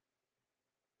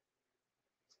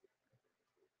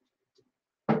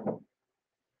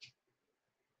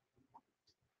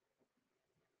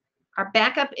 Our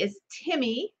backup is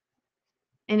Timmy.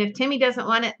 And if Timmy doesn't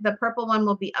want it, the purple one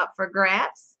will be up for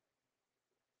grabs.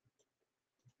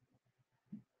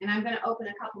 And I'm going to open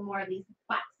a couple more of these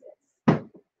boxes.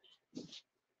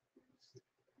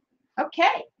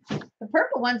 Okay, the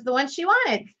purple one's the one she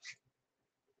wanted.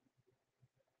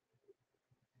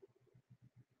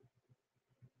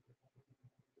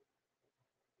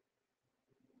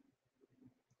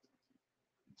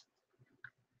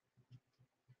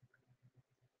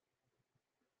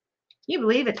 You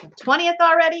believe it's the 20th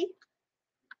already?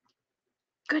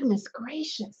 Goodness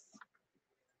gracious.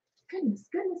 Goodness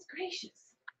gracious.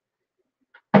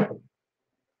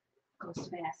 Goes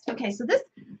fast. Okay, so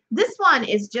this one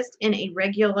is just in a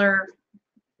regular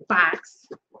box,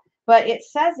 but it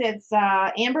says it's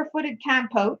amber-footed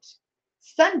compote,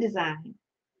 sun design.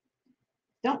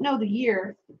 Don't know the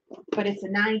year, but it's a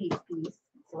 90s piece.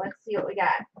 So let's see what we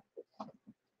got.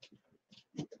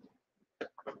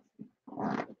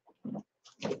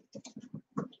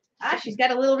 Ah, she's got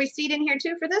a little receipt in here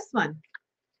too for this one.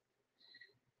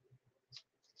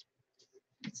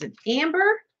 It's an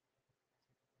amber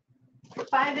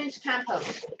 5-inch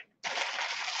compote.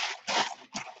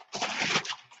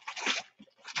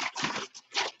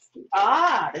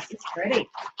 Ah, this is pretty.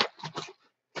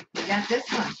 We got this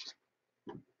one.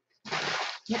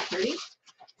 Isn't it pretty?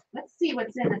 Let's see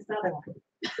what's in this other one.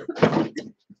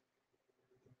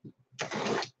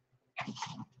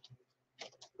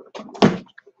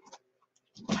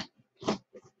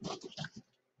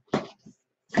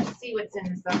 Let's see what's in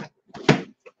this other one.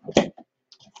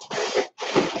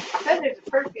 Because there's a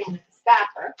perfume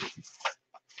stopper.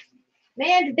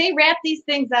 Man, did they wrap these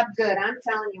things up good? I'm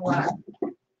telling you what.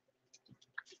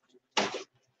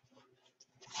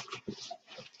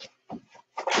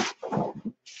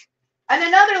 And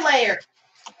another layer.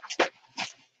 Let's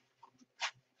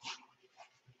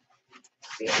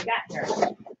see what we got here.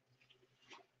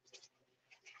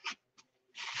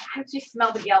 How'd you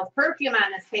smell the gal's perfume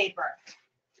on this paper?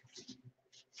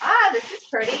 Ah, this is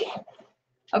pretty.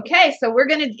 Okay, so we're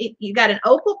gonna, you got an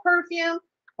opal perfume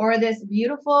or this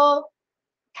beautiful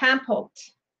compote,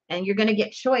 and you're gonna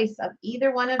get choice of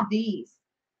either one of these.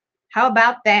 How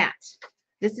about that?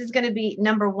 This is gonna be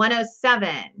number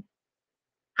 107.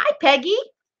 Hi, Peggy.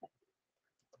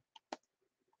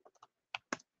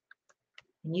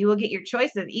 And you will get your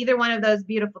choice of either one of those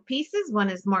beautiful pieces. One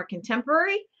is more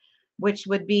contemporary. which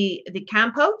would be the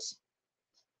compote.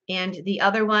 And the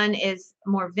other one is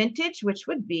more vintage, which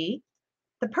would be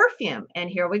the perfume. And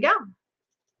here we go.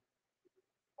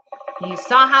 You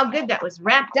saw how good that was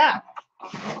wrapped up.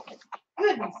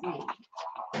 Goodness me.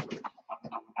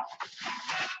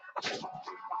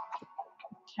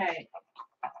 Okay.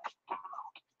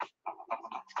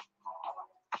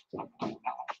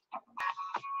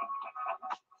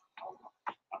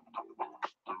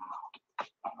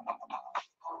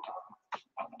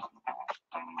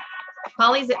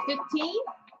 Polly's at 15.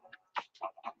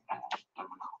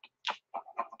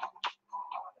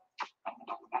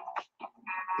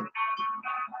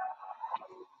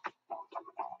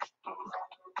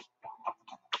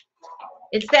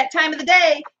 It's that time of the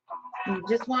day. You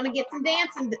just want to get some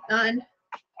dancing done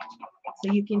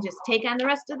so you can just take on the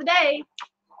rest of the day.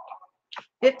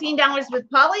 $15 with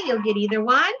Polly, you'll get either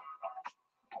one.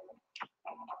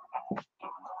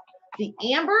 The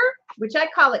amber, which I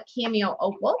call it cameo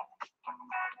opal.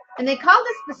 And they call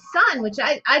this the sun, which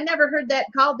I've never heard that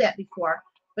called that before.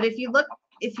 But if you look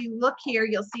here,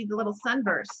 you'll see the little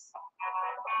sunbursts.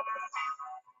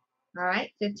 All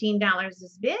right, $15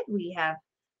 is bid. We have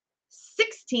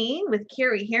 16 with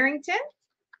Carrie Harrington.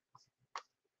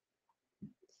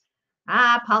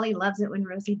 Ah, Polly loves it when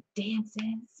Rosie dances.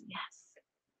 Yes,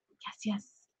 yes, yes.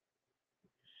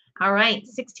 All right,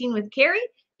 16 with Carrie,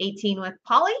 18 with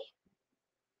Polly.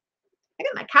 I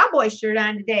got my cowboy shirt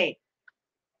on today.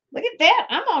 Look at that,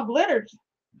 I'm all glittered.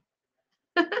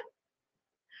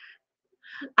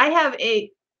 I have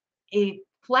a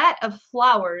plat of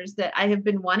flowers that I have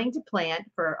been wanting to plant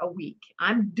for a week.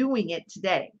 I'm doing it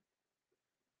today.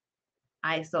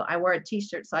 So I wore a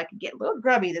t-shirt so I could get a little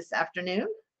grubby this afternoon.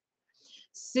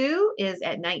 Sue is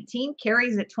at 19,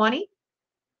 Carrie's at 20.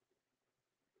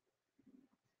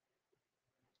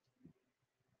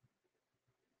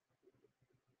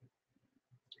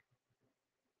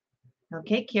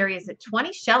 Okay, Carrie is at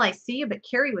 20. Shall I see you? But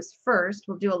Carrie was first.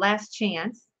 We'll do a last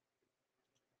chance.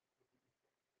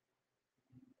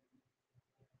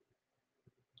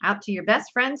 Out to your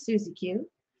best friend, Susie Q.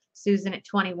 Susan at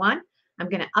 21. I'm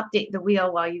going to update the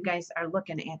wheel while you guys are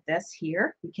looking at this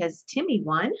here because Timmy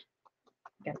won.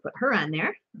 Got to put her on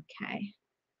there. Okay.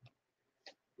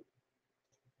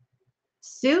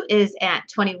 Sue is at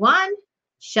 21.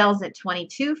 Shell's at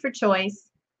 22 for choice.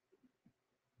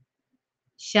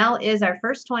 Shell is our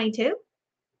first 22.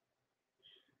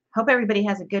 Hope everybody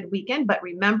has a good weekend, but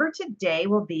remember today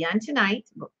will be on tonight.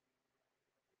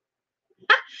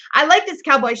 I like this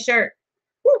cowboy shirt.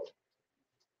 Woo.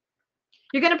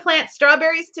 You're going to plant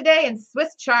strawberries today and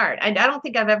Swiss chard. I don't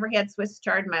think I've ever had Swiss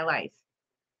chard in my life.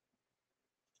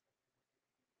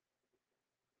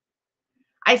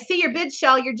 I see your bid,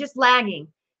 Shell. You're just lagging.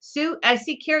 Sue, I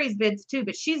see Carrie's bids too,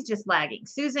 but she's just lagging.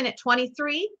 Susan at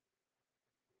 23.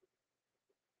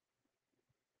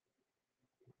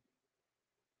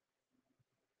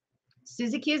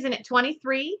 Susie Q's in at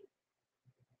 23.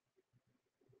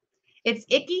 It's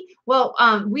icky. Well,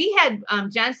 we had,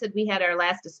 John said we had our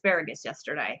last asparagus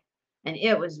yesterday, and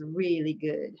it was really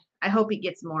good. I hope he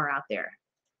gets more out there.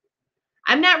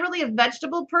 I'm not really a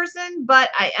vegetable person, but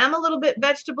I am a little bit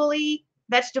vegetable-y,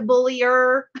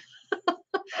 vegetable-ier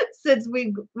since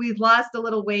we've lost a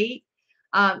little weight.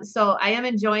 So I am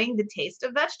enjoying the taste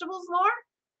of vegetables more.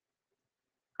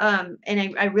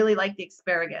 And I really like the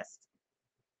asparagus.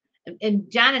 And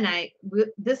John and I,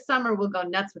 this summer, we'll go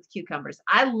nuts with cucumbers.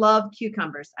 I love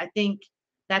cucumbers. I think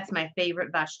that's my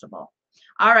favorite vegetable.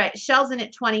 All right, Shell's in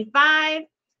at 25.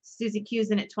 Susie Q's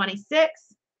in at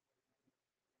 26.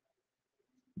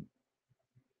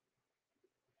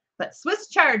 But Swiss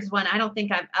chard's one, I don't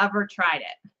think I've ever tried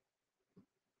it.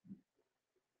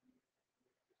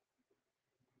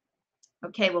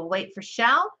 Okay, we'll wait for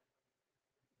Shell.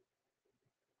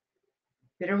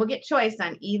 Bidder will get choice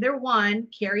on either one.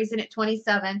 Carrie's in at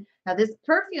 27. Now this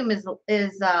perfume is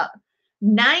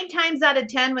 9 times out of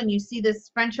 10 when you see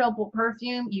this French opal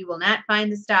perfume, you will not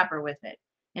find the stopper with it.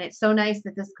 And it's so nice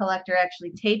that this collector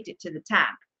actually taped it to the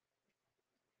top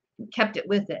and kept it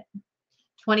with it.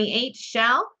 28,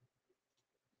 Shell.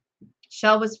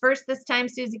 Shell was first this time,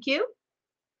 Susie Q.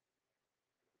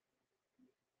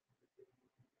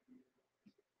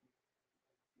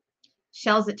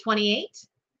 Shell's at 28.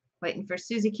 Waiting for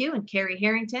Susie Q and Carrie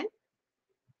Harrington.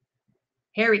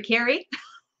 Harry Carrie.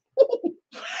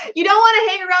 You don't want to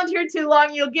hang around here too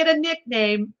long. You'll get a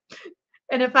nickname.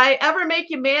 And if I ever make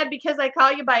you mad because I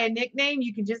call you by a nickname,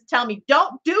 you can just tell me,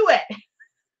 don't do it.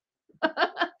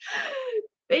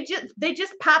 They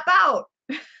just pop out.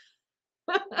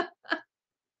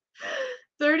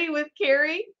 30 with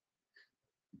Carrie.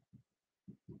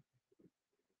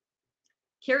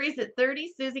 Carrie's at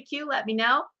 30. Susie Q, let me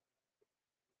know.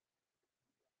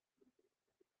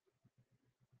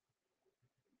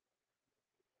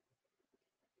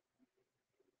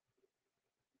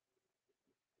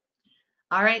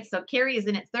 All right, so Carrie is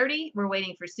in at 30. We're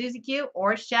waiting for Susie Q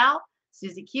or Shell.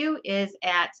 Susie Q is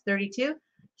at 32.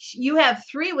 You have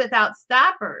 3 without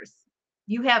stoppers.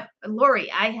 You have,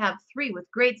 Lori, I have 3 with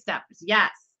great stoppers.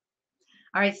 Yes.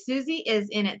 All right, Susie is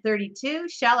in at 32.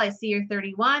 Shell, I see you're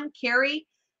 31. Carrie,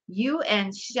 you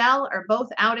and Shell are both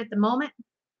out at the moment.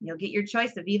 You'll get your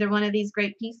choice of either one of these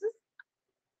great pieces.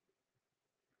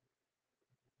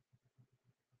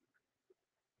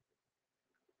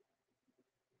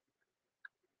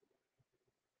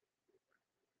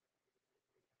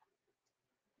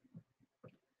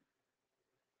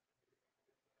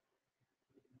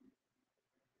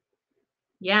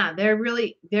 Yeah, they're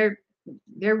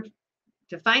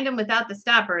to find them without the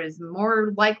stopper is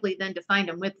more likely than to find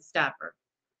them with the stopper.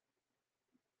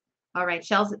 All right,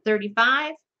 Shell's at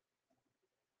 35.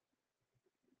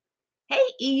 Hey,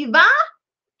 Eva.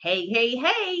 Hey, hey,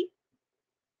 hey.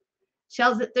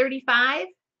 Shell's at 35.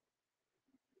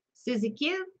 Susie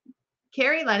Q.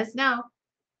 Carrie, let us know.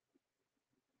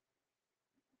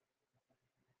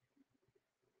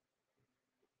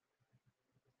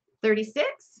 36.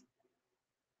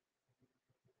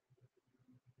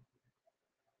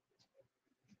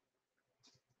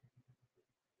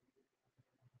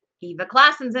 Eva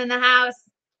Clausen's in the house.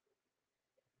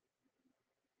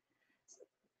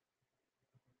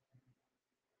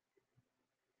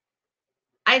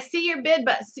 I see your bid,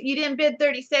 but you didn't bid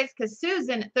 36 because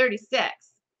Susan at 36.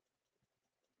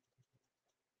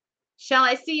 Shall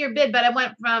I see your bid? But I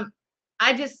went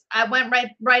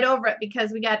right over it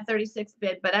because we got 36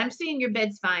 bid, but I'm seeing your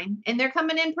bids fine. And they're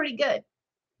coming in pretty good.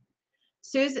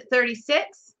 Sue's at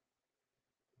 36.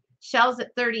 Shell's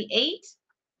at 38.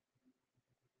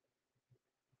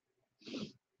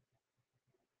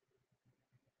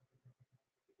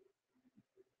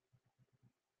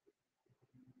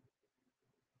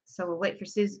 So we'll wait for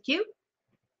Sue's Q.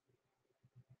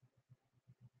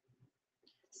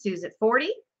 Sue's at 40.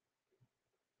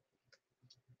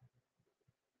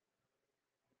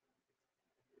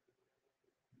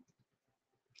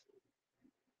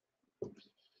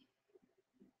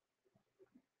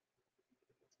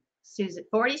 Sue's at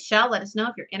 40. Shell, let us know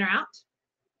if you're in or out.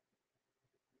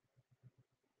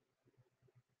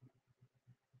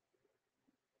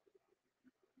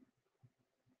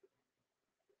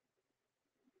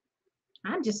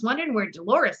 I'm just wondering where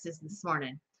Dolores is this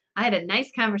morning. I had a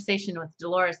nice conversation with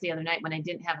Dolores the other night when I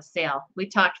didn't have a sale. We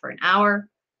talked for an hour,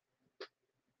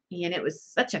 and it was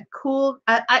such a cool.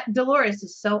 Dolores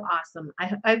is so awesome.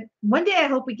 One day I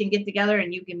hope we can get together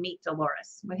and you can meet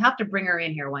Dolores. We have to bring her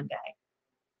in here one day.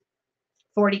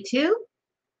 42.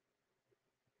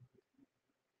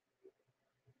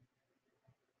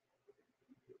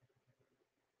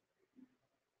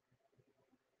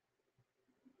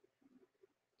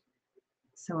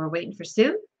 So we're waiting for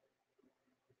Sue.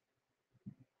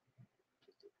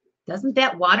 Doesn't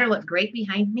that water look great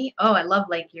behind me? Oh, I love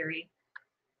Lake Erie.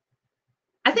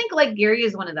 I think Lake Erie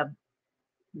is one of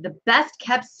the best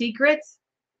kept secrets,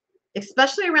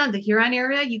 especially around the Huron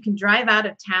area. You can drive out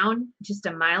of town just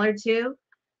a mile or two,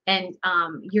 and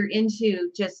you're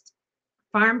into just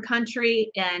farm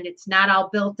country, and it's not all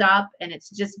built up, and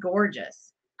it's just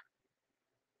gorgeous.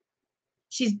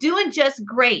 She's doing just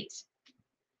great.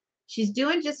 She's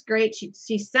doing just great.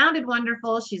 She sounded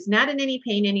wonderful. She's not in any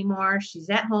pain anymore. She's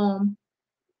at home.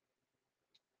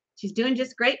 She's doing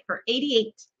just great for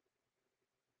 88.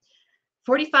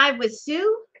 45 with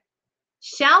Sue.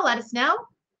 Shall let us know.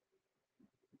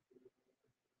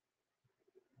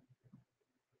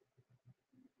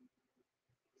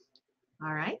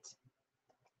 All right.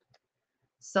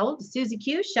 Sold to Susie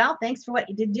Q. Shell, thanks for what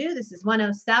you did do. This is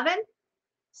 107.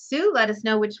 Sue, let us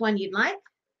know which one you'd like.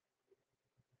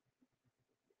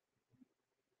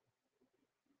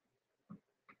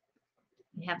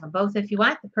 You have them both if you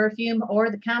want, the perfume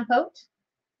or the compote.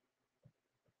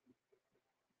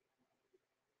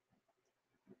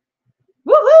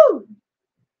 Woohoo!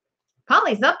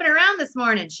 Polly's up and around this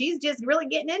morning. She's just really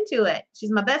getting into it. She's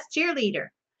my best cheerleader.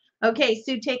 Okay,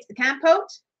 Sue takes the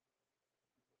compote.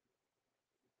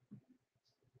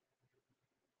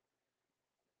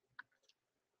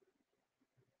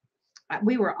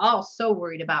 We were all so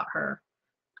worried about her.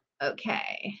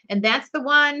 Okay, and that's the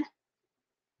one.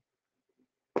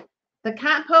 The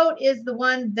compote is the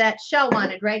one that Shell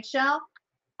wanted, right, Shell?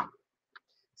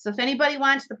 So if anybody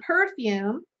wants the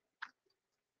perfume,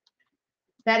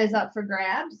 that is up for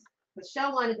grabs. But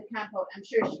Shell wanted the compote. I'm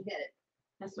sure she did it.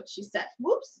 That's what she said.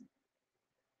 Whoops.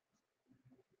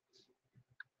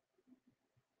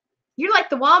 You're like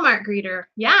the Walmart greeter.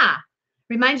 Yeah.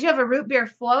 Reminds you of a root beer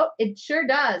float? It sure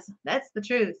does. That's the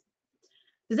truth.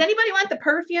 Does anybody want the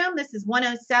perfume? This is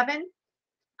 107.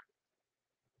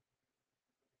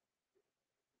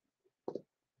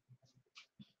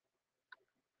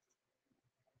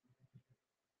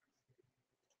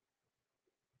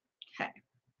 Okay.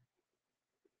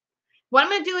 What I'm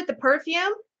going to do with the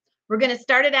perfume, we're going to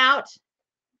start it out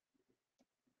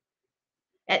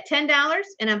at $10,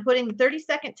 and I'm putting the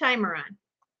 30-second timer on.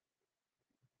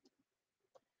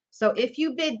 So if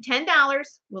you bid $10,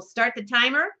 we'll start the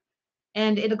timer,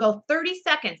 and it'll go 30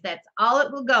 seconds. That's all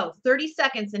it will go, 30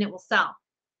 seconds, and it will sell.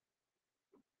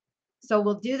 So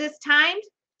we'll do this timed.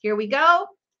 Here we go,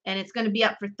 and it's going to be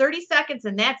up for 30 seconds,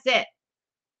 and that's it.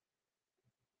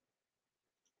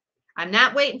 I'm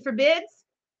not waiting for bids.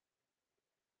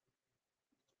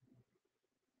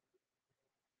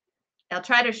 I'll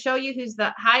try to show you who's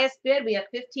the highest bid. We have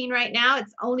 15 right now.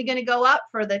 It's only going to go up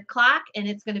for the clock, and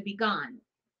it's going to be gone.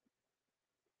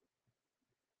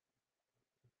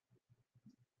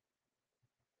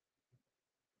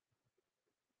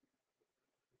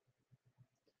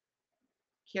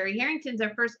 Carrie Harrington's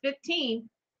our first 15.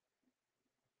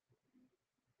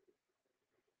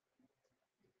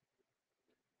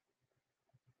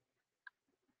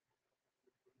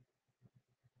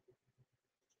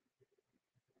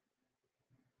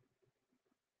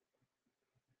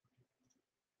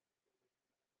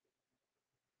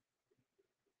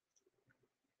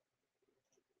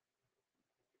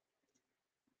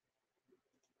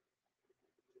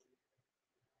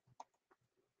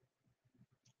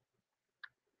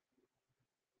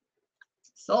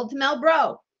 Sold to Mel Bro.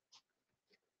 All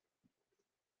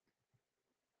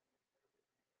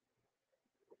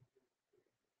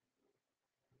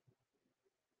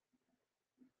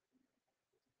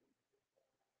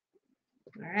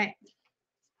right.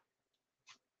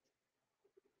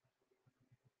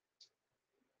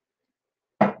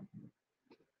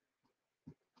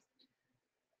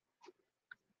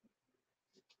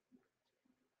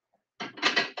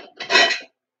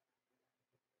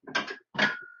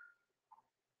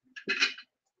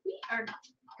 We are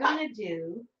going to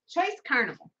do Choice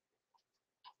Carnival.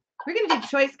 We're going to do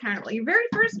Choice Carnival. Your very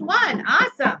first one.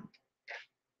 Awesome.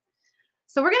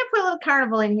 So we're going to put a little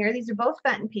carnival in here. These are both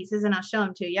Fenton pieces, and I'll show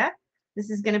them to you. This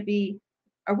is going to be,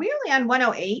 are we only on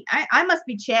 108? I must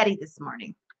be chatty this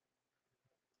morning.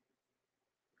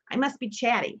 I must be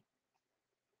chatty.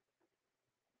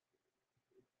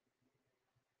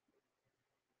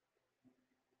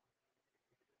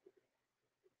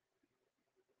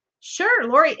 Sure,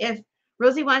 Lori, if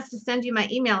Rosie wants to send you my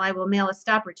email, I will mail a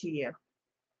stopper to you.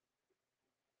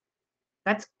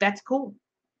 That's cool.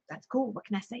 That's cool. What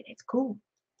can I say? That's cool.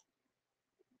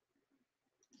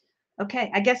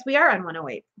 Okay, I guess we are on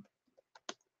 108.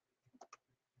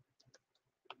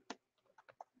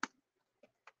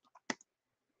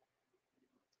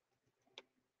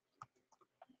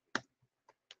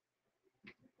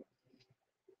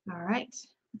 All right,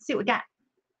 let's see what we got.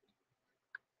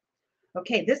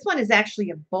 Okay, this one is actually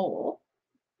a bowl.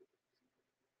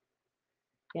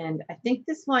 And I think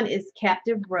this one is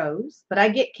Captive Rose, but I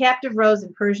get Captive Rose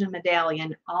and Persian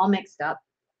Medallion all mixed up.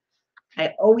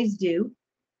 I always do.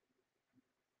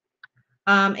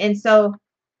 And so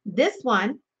this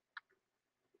one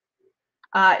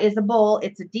is a bowl.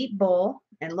 It's a deep bowl.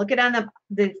 And look at on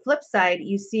the flip side,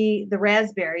 you see the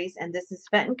raspberries, and this is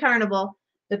Fenton Carnival.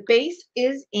 The base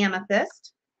is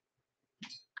amethyst,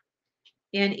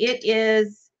 and it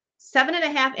is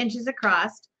 7.5 inches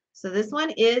across. So this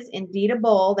one is indeed a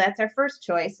bowl. That's our first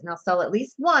choice, and I'll sell at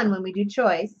least one when we do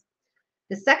choice.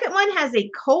 The second one has a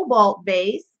cobalt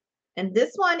base, and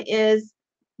this one is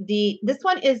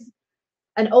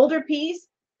an older piece.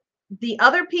 The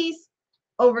other piece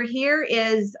over here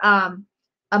is a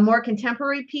more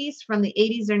contemporary piece from the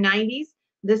 80s or 90s.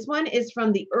 This one is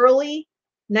from the early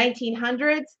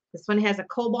 1900s. This one has a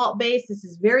cobalt base. This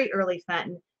is very early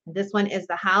Fenton. This one is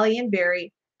the holly and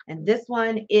berry, and this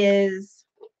one is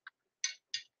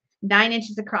 9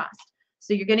 inches across.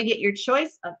 So you're going to get your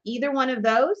choice of either one of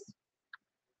those.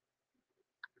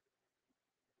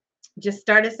 Just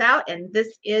start us out, and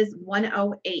this is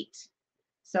 108.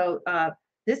 So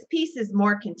this piece is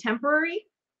more contemporary.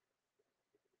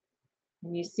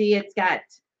 And you see it's got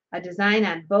a design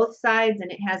on both sides,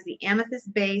 and it has the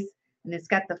amethyst base, and it's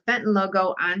got the Fenton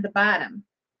logo on the bottom.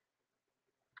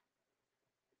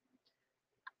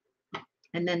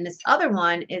 And then this other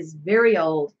one is very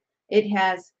old. It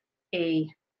has a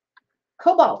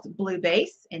cobalt blue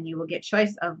base, and you will get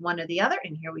choice of one or the other.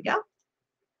 And here we go.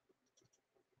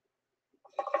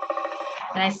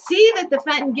 And I see that the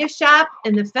Fenton gift shop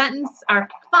and the Fentons are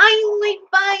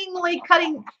finally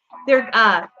cutting.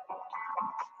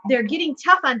 They're getting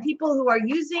tough on people who are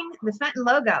using the Fenton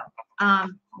logo,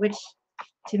 which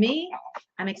to me,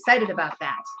 I'm excited about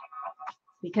that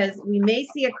because we may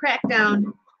see a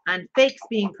crackdown on fakes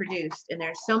being produced, and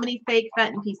there's so many fake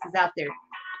Fenton pieces out there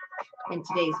in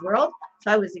today's world.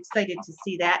 So I was excited to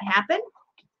see that happen.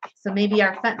 So maybe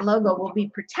our Fenton logo will be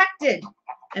protected,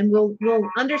 and we'll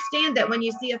understand that when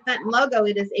you see a Fenton logo,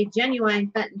 it is a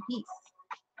genuine Fenton piece.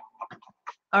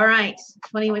 All right,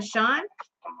 20 with Sean,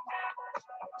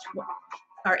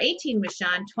 or 18 with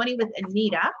Sean, 20 with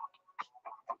Anita.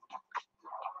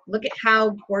 Look at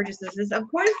how gorgeous this is. Of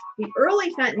course, the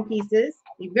early Fenton pieces,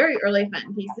 the very early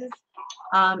Fenton pieces,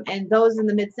 and those in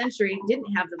the mid-century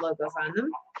didn't have the logos on them.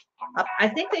 I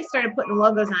think they started putting the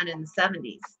logos on in the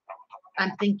 70s.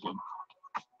 I'm thinking.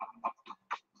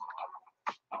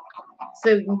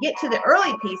 So you get to the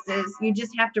early pieces, you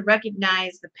just have to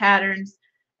recognize the patterns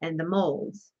and the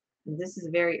molds. And this is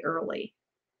very early.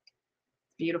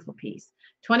 Beautiful piece.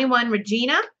 21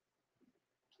 Regina.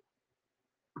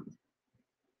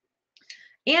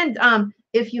 And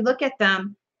if you look at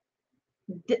them,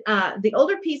 the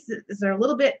older pieces are a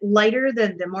little bit lighter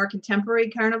than the more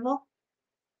contemporary Carnival.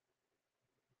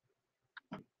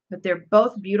 But they're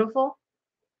both beautiful.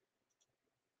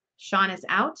 Sean is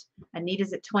out.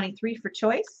 Anita's at 23 for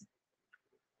choice.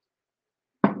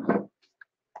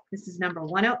 This is number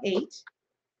 108.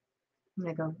 I'm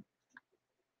going to go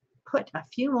put a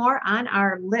few more on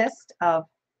our list of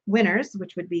winners,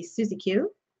 which would be Susie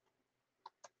Q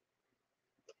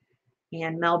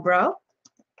and Mel Bro.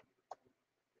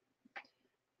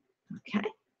 Okay.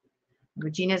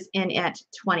 Regina's in at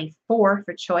 24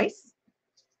 for choice.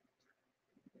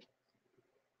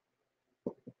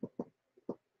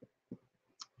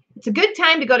 It's a good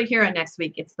time to go to Huron next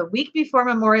week. It's the week before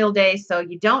Memorial Day, so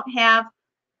you don't have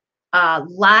a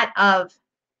lot of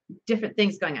different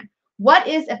things going on. What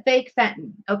is a fake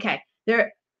Fenton? Okay,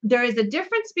 there is a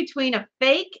difference between a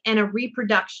fake and a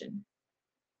reproduction.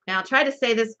 Now I'll try to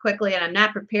say this quickly, and I'm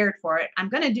not prepared for it. I'm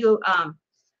going to do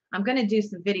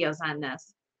some videos on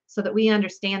this so that we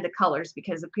understand the colors,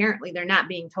 because apparently they're not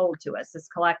being told to us as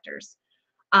collectors.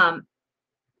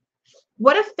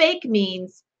 What a fake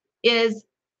means is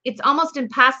it's almost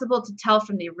impossible to tell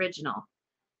from the original.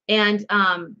 And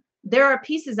there are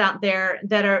pieces out there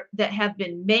that have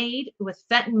been made with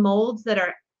Fenton molds that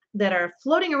are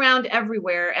floating around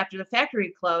everywhere after the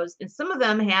factory closed, and some of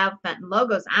them have Fenton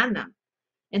logos on them.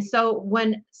 And so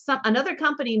when another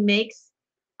company makes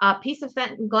a piece of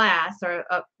Fenton glass, or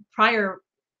a prior,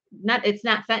 it's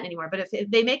not Fenton anymore, but if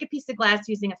they make a piece of glass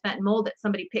using a Fenton mold that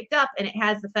somebody picked up and it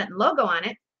has the Fenton logo on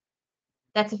it,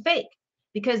 that's a fake,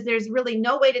 because there's really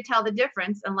no way to tell the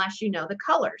difference unless you know the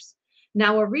colors.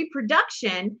 Now, a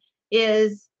reproduction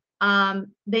is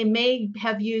they may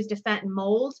have used a Fenton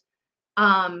mold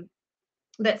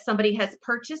that somebody has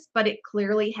purchased, but it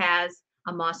clearly has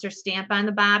a Mosser stamp on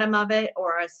the bottom of it,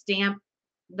 or a stamp.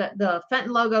 The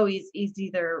Fenton logo is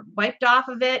either wiped off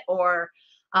of it, or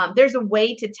there's a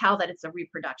way to tell that it's a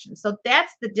reproduction. So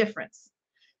that's the difference.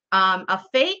 A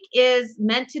fake is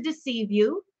meant to deceive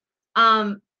you.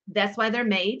 That's why they're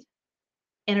made.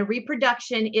 And a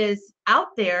reproduction is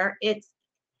out there.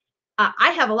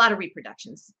 I have a lot of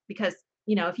reproductions, because,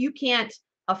 you know, if you can't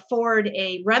afford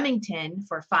a Remington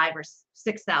for $5,000 or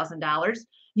 $6,000,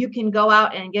 you can go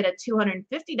out and get a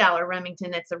 $250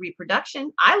 Remington that's a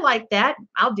reproduction. I like that.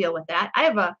 I'll deal with that. I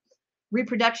have a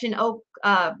reproduction oak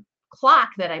clock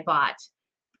that I bought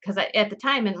because at the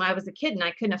time, and when I was a kid, and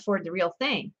I couldn't afford the real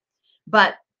thing.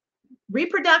 But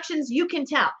reproductions, you can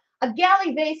tell. A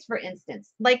galley vase, for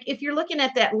instance, like if you're looking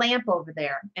at that lamp over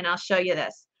there, and I'll show you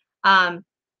this.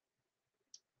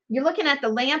 You're looking at the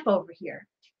lamp over here.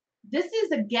 This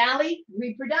is a galley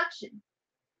reproduction.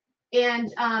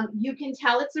 And you can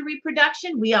tell it's a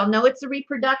reproduction. We all know it's a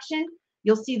reproduction.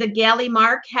 You'll see the galley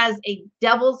mark has a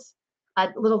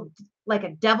little, like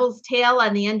a devil's tail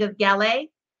on the end of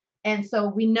galley. And so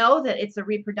we know that it's a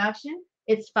reproduction.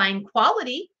 It's fine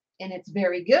quality, and it's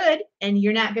very good. And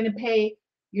you're not going to pay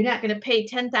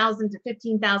 $10,000 to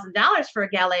 $15,000 for a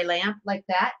galley lamp like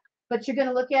that. But you're going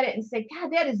to look at it and say,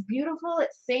 God, that is beautiful.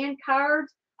 It's sand carved.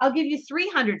 I'll give you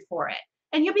 $300 for it,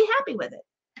 and you'll be happy with it.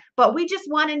 But we just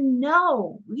want to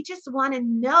know. We just want to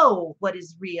know what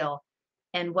is real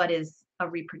and what is a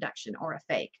reproduction or a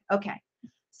fake. Okay,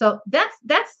 so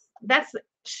that's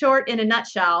short in a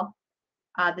nutshell,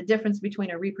 the difference between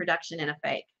a reproduction and a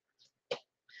fake.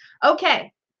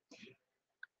 Okay.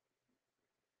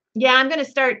 Yeah, I'm going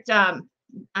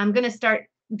to start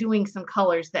doing some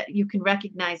colors that you can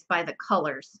recognize by the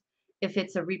colors. if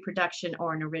it's a reproduction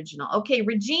or an original. Okay,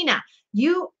 Regina,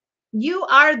 you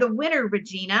are the winner,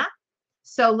 Regina.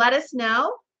 So let us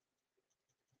know.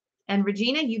 And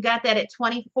Regina, you got that at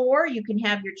 24. You can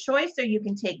have your choice or you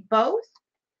can take both.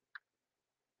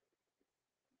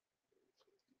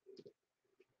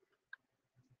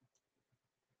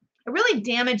 It really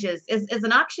damages, as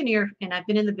an auctioneer, and I've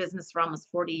been in the business for almost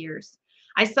 40 years.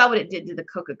 I saw what it did to the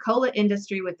Coca-Cola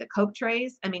industry with the Coke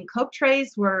trays. I mean, Coke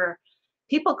trays were,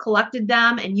 people collected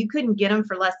them and you couldn't get them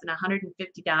for less than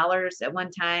 $150 at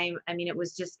one time. I mean, it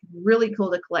was just really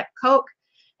cool to collect Coke.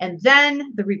 And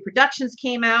then the reproductions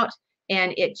came out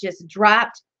and it just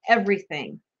dropped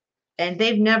everything. And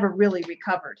they've never really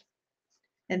recovered.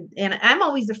 And I'm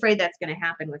always afraid that's going to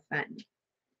happen with Fenton.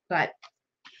 But,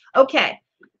 okay.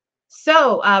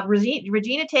 So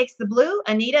Regina takes the blue.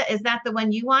 Anita, is that the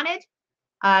one you wanted?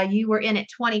 You were in at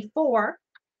 24.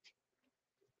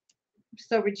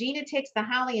 So Regina takes the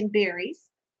holly and berries.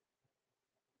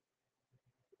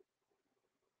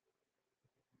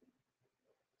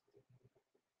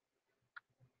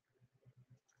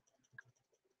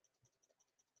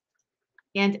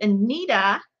 And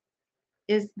Anita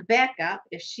is the backup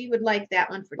if she would like that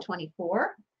one for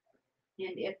 24.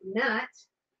 And if not,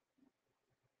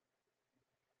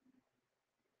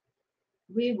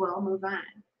 we will move on.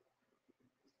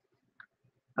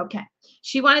 Okay,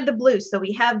 she wanted the blue. So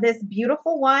we have this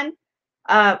beautiful one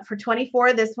for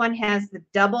 24. This one has the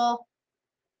double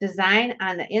design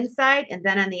on the inside and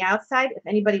then on the outside. If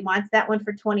anybody wants that one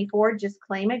for 24, just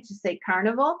claim it. Just say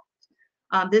Carnival.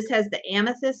 This has the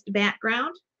amethyst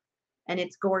background and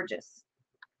it's gorgeous.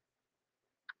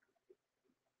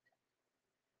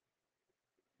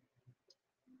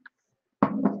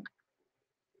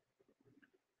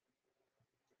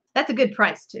 That's a good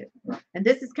price too. And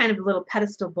this is kind of a little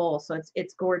pedestal bowl, so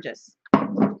it's gorgeous.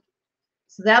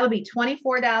 So that'll be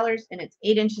 $24 and it's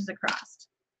 8 inches across.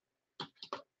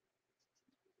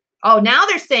 Oh, now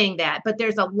they're saying that, but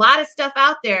there's a lot of stuff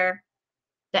out there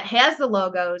that has the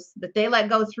logos that they let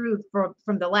go through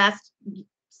from the last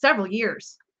several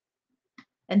years.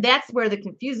 And that's where the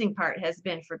confusing part has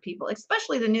been for people,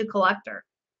 especially the new collector.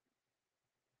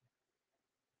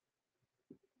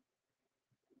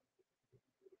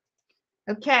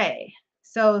 Okay,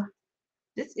 so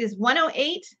this is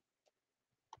 108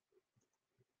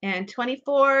 and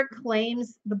 24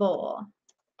 claims the bowl.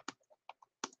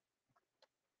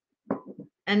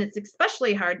 And it's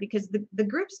especially hard because the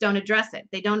groups don't address it.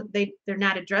 They're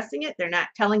not addressing it. They're not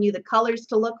telling you the colors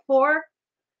to look for.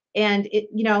 And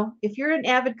if you're an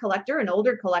avid collector, an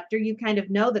older collector, you kind of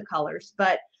know the colors,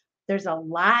 but there's a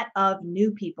lot of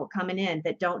new people coming in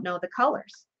that don't know the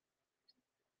colors.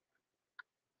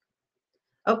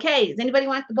 Okay, does anybody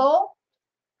want the bowl?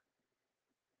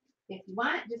 If you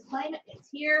want it, just claim it. It's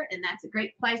here, and that's a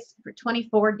great price for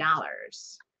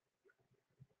 $24.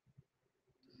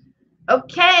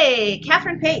 Okay,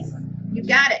 Catherine Pace, you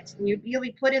got it. You'll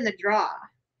be put in the draw.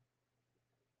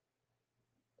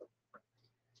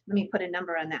 Let me put a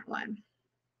number on that one.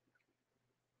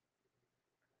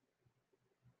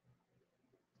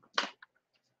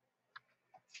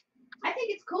 I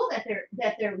think it's cool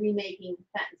that they're remaking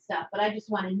Fenton stuff, but I just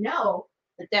want to know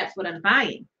that that's what I'm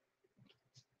buying.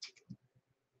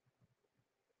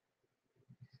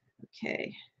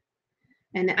 Okay,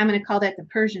 and I'm going to call that the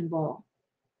Persian bowl.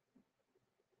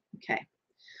 Okay,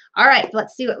 all right,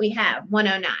 let's see what we have.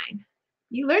 109.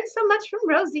 You learned so much from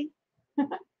Rosie.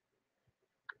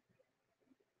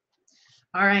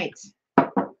 All right.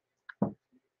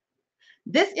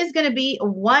 This is going to be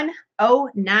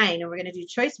 109, and we're going to do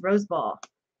Choice Rose Bowl.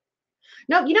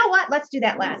 No, you know what? Let's do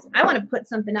that last. I want to put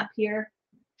something up here.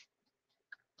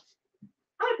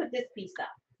 I want to put this piece up.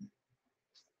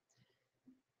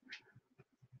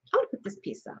 I want to put this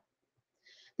piece up.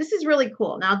 This is really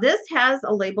cool. Now, this has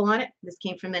a label on it. This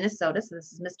came from Minnesota, so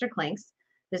this is Mr. Klink's.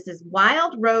 This is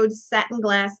Wild Rose Satin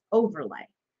Glass Overlay.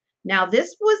 Now,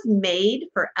 this was made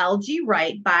for L.G.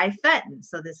 Wright by Fenton.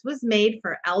 So this was made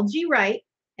for L.G. Wright,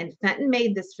 and Fenton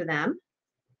made this for them.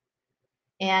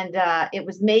 And it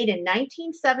was made in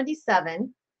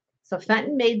 1977. So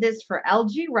Fenton made this for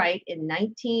L.G. Wright in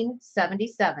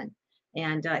 1977.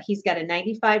 And he's got a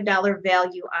 $95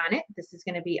 value on it. This is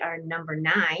going to be our number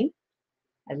 9. I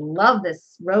love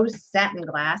this rose satin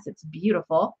glass. It's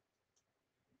beautiful.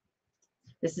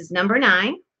 This is number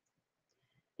 9.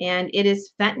 And it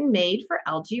is Fenton made for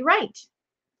L.G. Wright.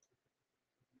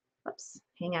 Oops,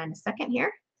 hang on a second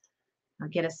here. I'll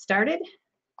get us started.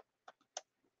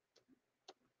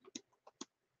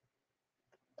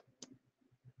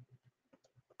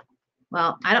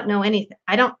 Well, I don't know anything.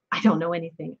 I don't know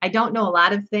anything. I don't know a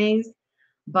lot of things.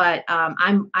 But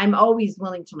I'm always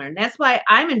willing to learn. That's why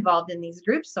I'm involved in these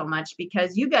groups so much,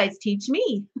 because you guys teach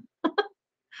me.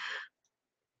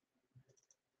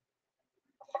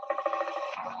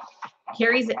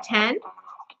 Carrie's at 10.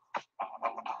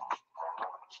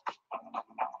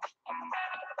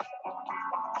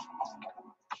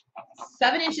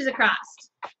 Seven inches across.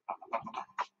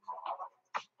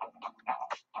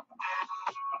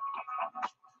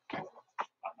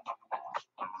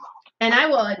 And I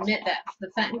will admit that the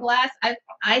Fenton Glass,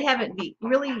 I haven't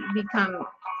really become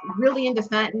really into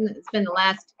Fenton. It's been the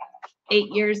last 8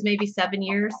 years, maybe 7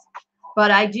 years. But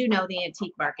I do know the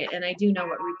antique market, and I do know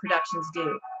what reproductions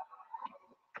do.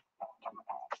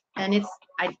 And it's,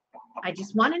 I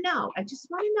just want to know. I just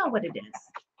want to know what it is.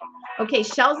 Okay,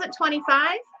 shells at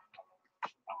 25.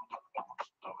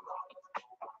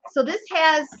 So this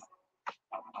has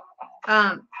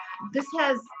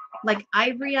like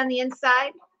ivory on the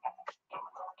inside.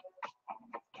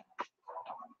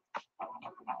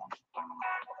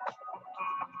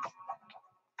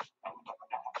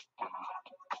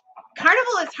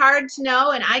 Carnival is hard to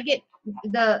know, and I get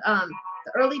the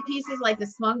early pieces like the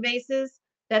smug vases.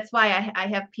 That's why I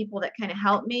have people that kind of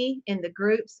help me in the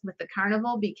groups with the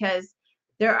Carnival, because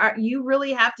you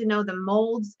really have to know the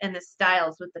molds and the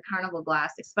styles with the Carnival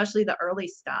glass, especially the early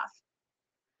stuff.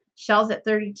 Shells at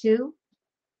 32.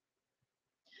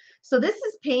 So this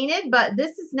is painted, but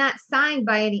this is not signed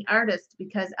by any artist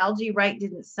because LG Wright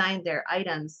didn't sign their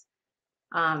items.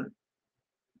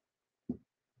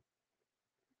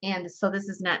 And so this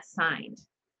is not signed.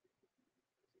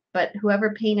 But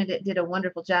whoever painted it did a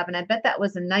wonderful job. And I bet that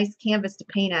was a nice canvas to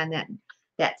paint on,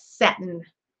 that satin,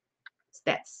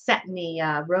 that satiny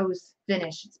rose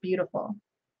finish. It's beautiful.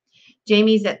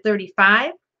 Jamie's at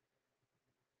 35.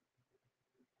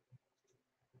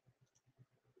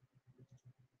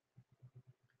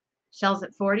 Shell's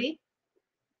at 40.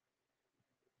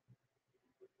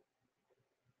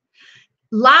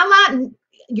 Lala,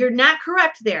 you're not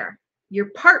correct there.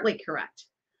 You're partly correct.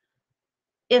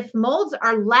 If molds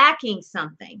are lacking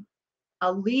something,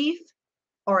 a leaf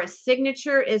or a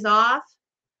signature is off,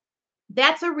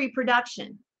 that's a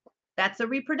reproduction. That's a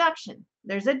reproduction.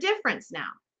 There's a difference now.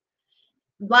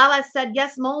 Lala said,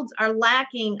 yes, molds are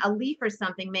lacking a leaf or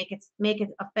something, make it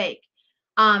a fake.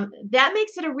 That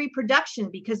makes it a reproduction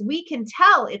because we can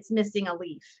tell it's missing a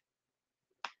leaf.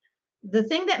 The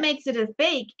thing that makes it a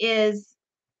fake is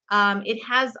it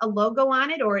has a logo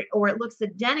on it, or it looks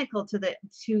identical to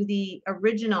the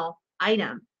original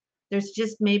item. There's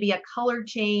just maybe a color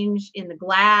change in the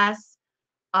glass,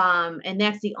 and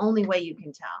that's the only way you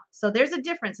can tell. So there's a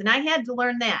difference, and I had to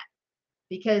learn that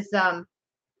because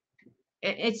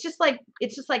it's just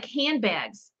like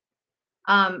handbags.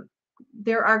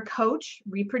 There are Coach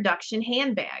reproduction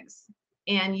handbags,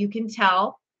 and you can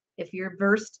tell if you're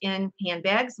versed in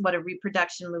handbags what a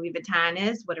reproduction Louis Vuitton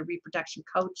is, what a reproduction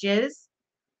Coach is.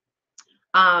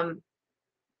 And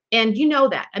you know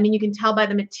that. I mean, you can tell by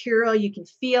the material, you can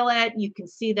feel it, you can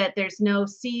see that there's no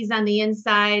C's on the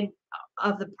inside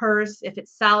of the purse, if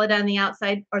it's solid on the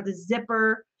outside, or the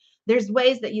zipper. There's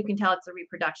ways that you can tell it's a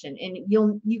reproduction, and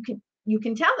you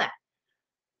can tell that.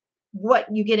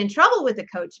 What you get in trouble with a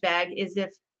Coach bag is if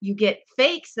you get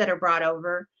fakes that are brought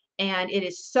over, and it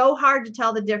is so hard to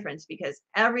tell the difference because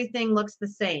everything looks the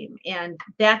same, and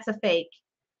that's a fake,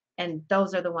 and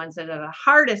those are the ones that are the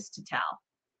hardest to tell.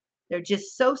 They're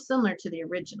just so similar to the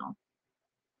original.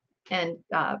 And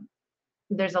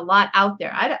there's a lot out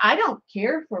there. I don't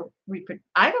care for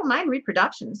I don't mind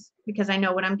reproductions because I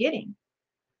know what I'm getting.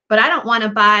 But I don't want to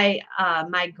buy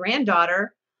my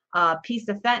granddaughter a piece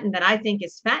of Fenton that I think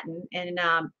is Fenton, and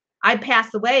I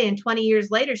pass away, and 20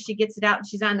 years later she gets it out and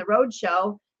she's on the road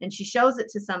show and she shows it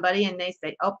to somebody and they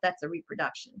say, oh, that's a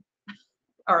reproduction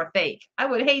or a fake. I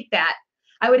would hate that.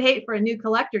 I would hate for a new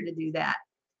collector to do that.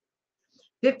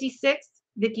 56,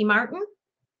 Vicki Martin.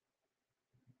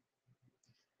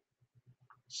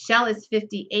 Shell is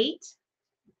 58.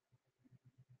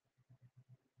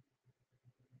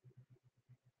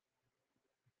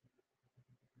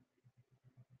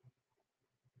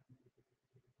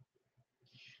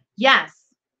 Yes.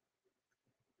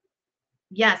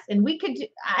 Yes, and we could do,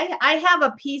 I have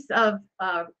a piece of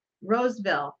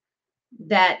Roseville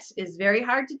that is very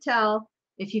hard to tell.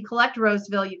 If you collect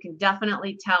Roseville, you can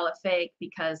definitely tell a fake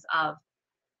because of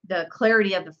the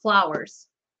clarity of the flowers.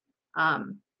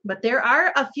 But there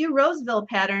are a few Roseville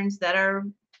patterns that are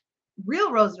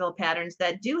real Roseville patterns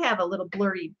that do have a little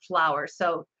blurry flower.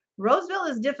 So Roseville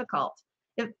is difficult.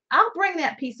 If I'll bring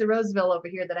that piece of Roseville over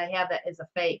here that I have that is a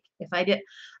fake. If I did,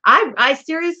 I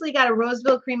seriously got a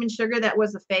Roseville cream and sugar that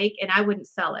was a fake, and I wouldn't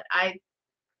sell it.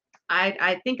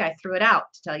 I think I threw it out,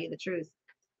 to tell you the truth.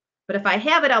 But if I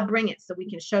have it, I'll bring it so we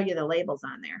can show you the labels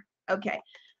on there. Okay.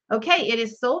 Okay, it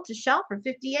is sold to Shell for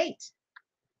 $58.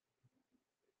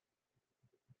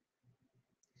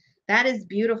 That is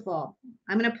beautiful.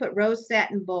 I'm going to put rose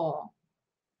satin bowl.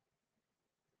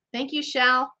 Thank you,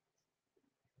 Shell.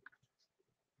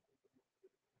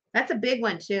 That's a big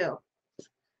one too.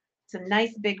 It's a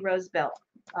nice big rose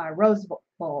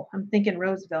bowl. I'm thinking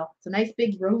Roseville. It's a nice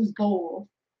big rose bowl.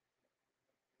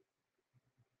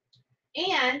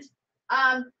 And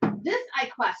this I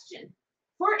question.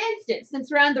 For instance, since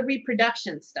we're on the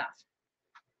reproduction stuff,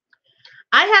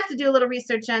 I have to do a little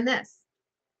research on this.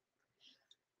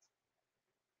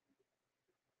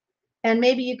 And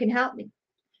maybe you can help me.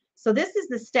 So this is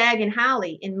the Stag and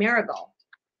Holly in Marigold.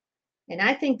 And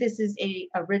I think this is a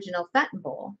original Fenton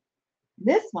bowl.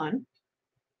 This one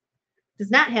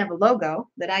does not have a logo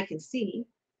that I can see.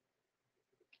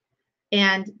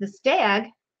 And the Stag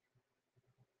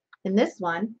in this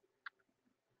one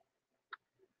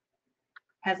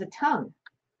has a tongue.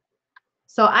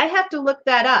 So I have to look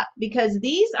that up because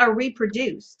these are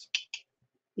reproduced.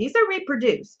 These are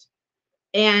reproduced.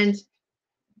 And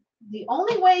the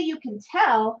only way you can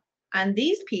tell on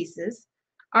these pieces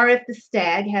are if the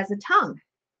stag has a tongue.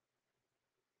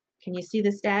 Can you see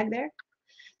the stag there?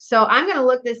 So I'm going to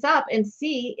look this up and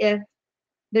see if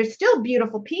they're still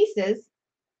beautiful pieces,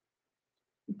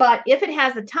 but if it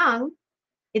has a tongue,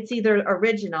 it's either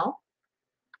original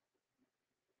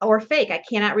or fake. I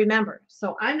cannot remember.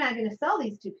 So I'm not going to sell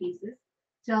these two pieces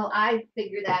till I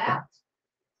figure that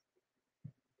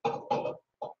out.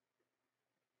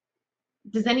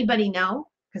 Does anybody know?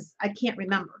 Because I can't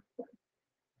remember.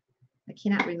 I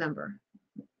cannot remember.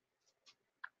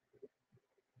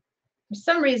 For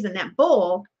some reason, that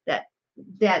bowl,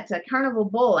 that carnival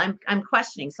bowl, I'm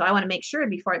questioning. So I want to make sure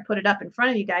before I put it up in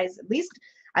front of you guys.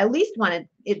 I at least want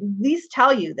to at least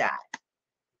tell you that.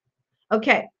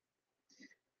 Okay.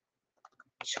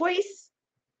 Choice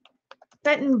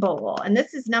Fenton bowl, and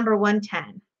this is number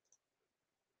 110.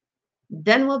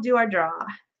 Then we'll do our draw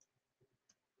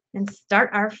and start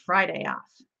our Friday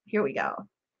off. Here we go.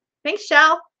 Thanks,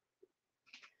 Shell.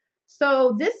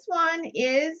 So this one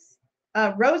is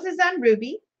Roses on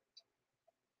Ruby.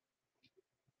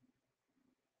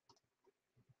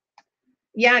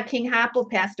 Yeah, King Hopple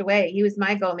passed away. He was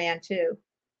my go man too.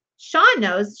 Sean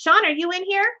knows. Sean, are you in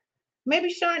here?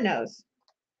 Maybe Sean knows.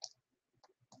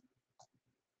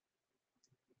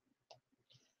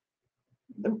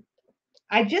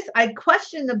 I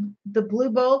question the blue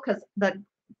bowl, because the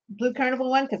blue carnival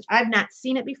one, because I've not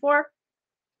seen it before.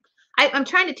 I'm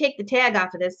trying to take the tag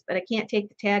off of this, but I can't take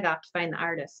the tag off to find the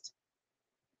artist.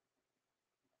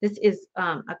 This is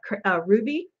a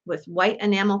ruby with white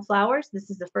enamel flowers. This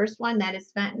is the first one. That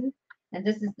is Fenton. And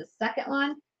this is the second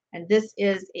one. And this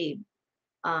is a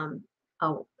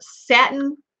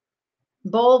satin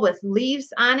bowl with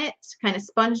leaves on it, kind of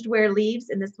spongeware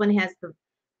leaves. And this one has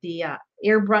the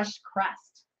airbrush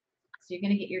crest. So you're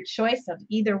going to get your choice of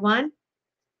either one.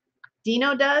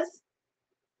 Dino does.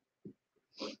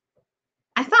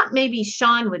 I thought maybe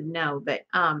Sean would know, but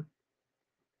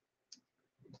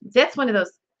that's one of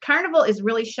those. Carnival is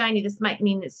really shiny. This might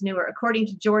mean it's newer. According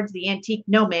to George the Antique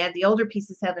Nomad, the older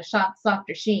pieces have a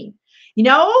softer sheen. You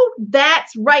know,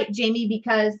 that's right, Jamie,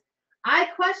 because I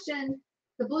questioned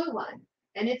the blue one,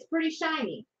 and it's pretty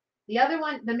shiny. The other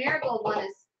one, the marigold one,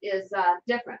 is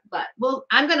different. But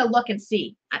I'm going to look and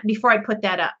see before I put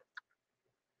that up.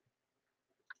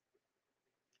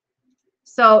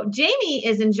 So Jamie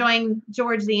is enjoying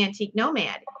George the Antique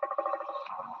Nomad.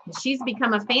 She's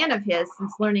become a fan of his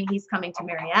since learning he's coming to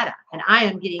Marietta, and I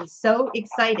am getting so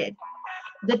excited.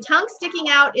 The tongue sticking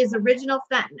out is original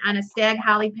Fenton on a stag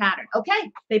holly pattern.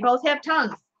 Okay, they both have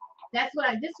tongues. That's what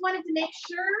I just wanted to make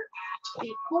sure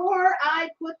before I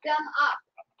put them up.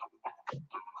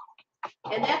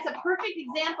 And that's a perfect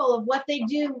example of what they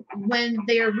do when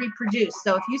they're reproduced.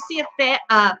 So if you see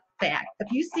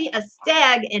if you see a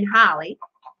stag in holly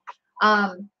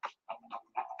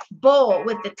bowl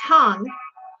with the tongue,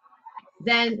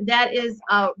 then that is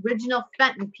original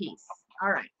Fenton piece.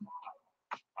 All right.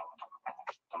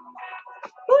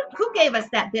 Who gave us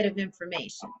that bit of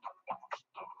information?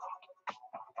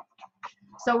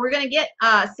 So we're going to get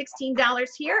 $16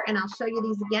 here, and I'll show you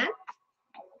these again.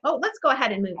 Oh, let's go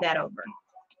ahead and move that over.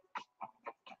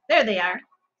 There they are.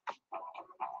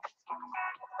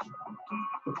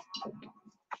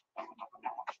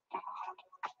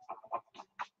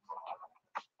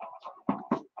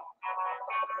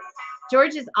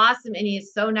 George is awesome, and he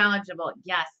is so knowledgeable.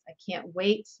 Yes, I can't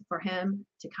wait for him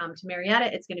to come to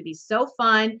Marietta. It's going to be so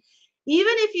fun.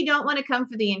 Even if you don't want to come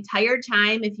for the entire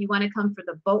time, if you want to come for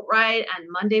the boat ride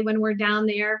on Monday when we're down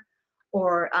there,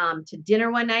 or to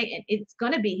dinner one night, and it's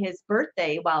going to be his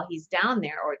birthday while he's down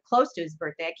there, or close to his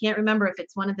birthday. I can't remember if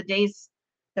it's one of the days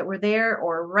that we're there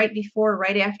or right before,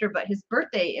 right after, but his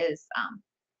birthday is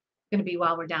going to be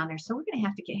while we're down there. So we're going to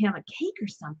have to get him a cake or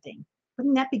something.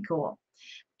 Wouldn't that be cool?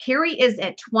 Carrie is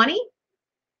at 20.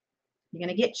 You're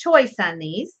going to get choice on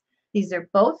these. These are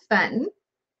both Fenton.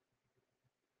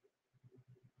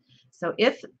 So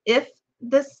if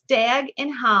the Stag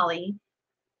and Holly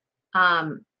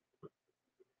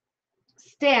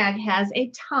Stag has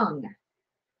a tongue.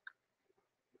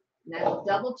 Now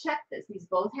double check this. These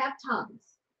both have tongues.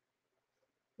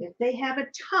 If they have a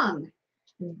tongue,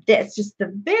 that's just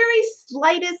the very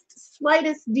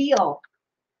slightest deal.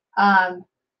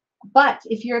 But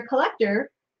if you're a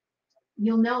collector,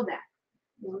 you'll know that.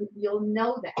 You'll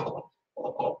know that.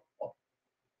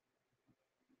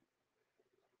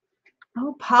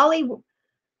 Oh, Polly,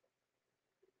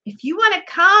 if you want to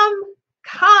come.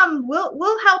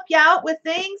 We'll help you out with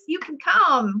things. You can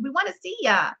come. We want to see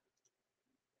ya.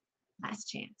 Last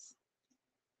chance.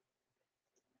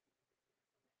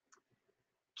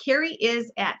 Carrie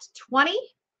is at 20.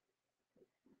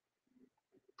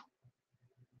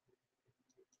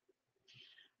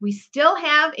 We still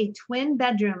have a twin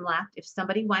bedroom left if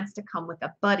somebody wants to come with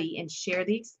a buddy and share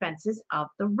the expenses of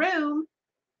the room.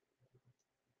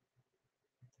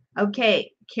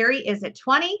 Okay, Carrie is at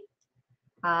 20.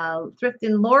 Thrift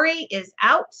and Lori is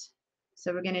out.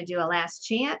 So we're going to do a last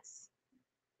chance.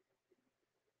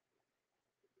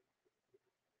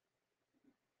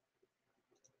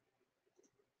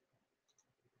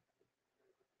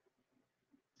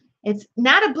 It's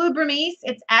not a blue Burmese.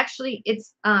 It's actually,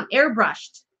 it's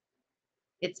airbrushed.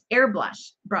 It's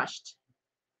brushed.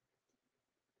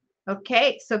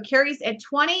 Okay, so Carrie's at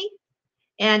 20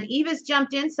 and Eva's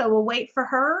jumped in, so we'll wait for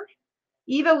her.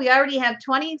 Eva, we already have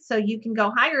 20, so you can go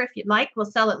higher if you'd like. We'll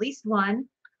sell at least one.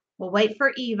 We'll wait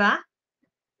for Eva.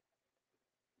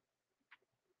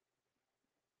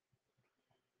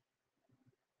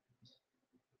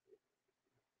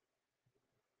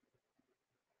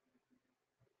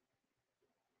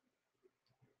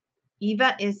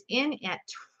 Eva is in at,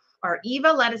 or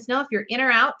Eva, let us know if you're in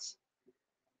or out.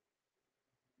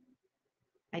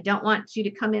 I don't want you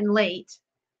to come in late.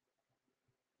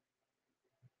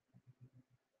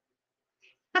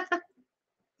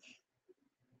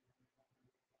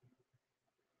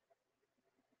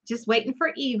 Just waiting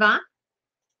for Eva.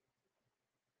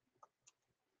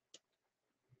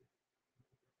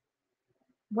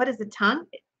 What is a tongue?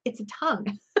 It's a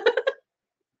tongue.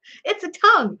 It's a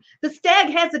tongue. The stag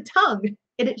has a tongue,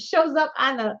 and it shows up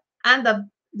on the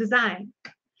design.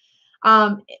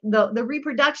 The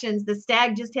reproductions, the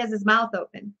stag just has his mouth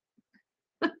open.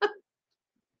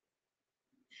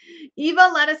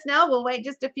 Eva, let us know. We'll wait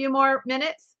just a few more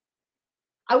minutes.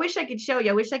 I wish I could show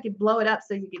you. I wish I could blow it up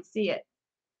so you could see it.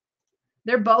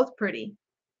 They're both pretty.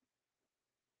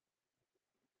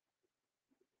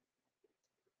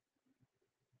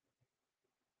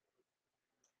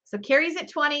 So Carrie's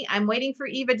at 20. I'm waiting for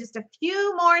Eva just a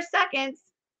few more seconds.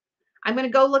 I'm going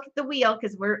to go look at the wheel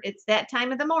because it's that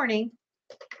time of the morning.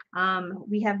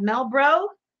 We have Melbro.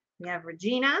 We have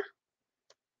Regina.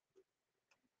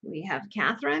 We have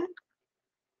Catherine.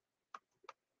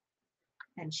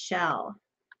 And Shell.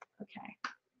 Okay.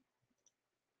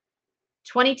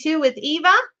 22 with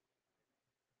Eva.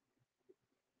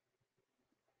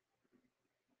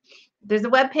 There's a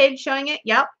web page showing it.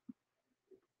 Yep.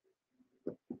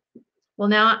 Well,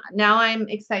 now I'm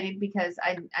excited because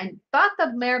I thought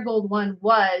the marigold one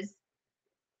was,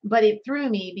 but it threw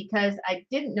me because I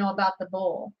didn't know about the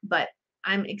bowl, but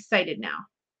I'm excited now.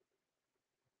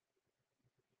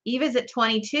 Eva's at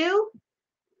 22.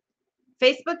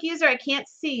 Facebook user, I can't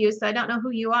see you, so I don't know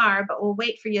who you are, but we'll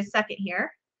wait for you a second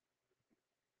here.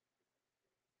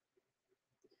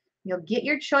 You'll get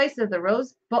your choice of the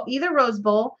rose bowl, either rose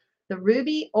bowl, the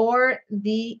ruby, or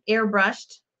the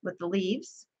airbrushed with the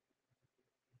leaves.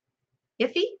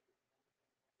 Iffy?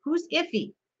 Who's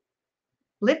Iffy?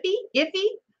 Lippy? Iffy?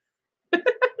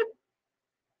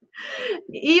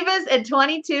 Eva's at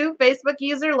 22. Facebook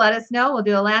user, let us know. We'll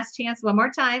do a last chance one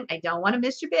more time. I don't want to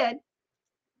miss your bid.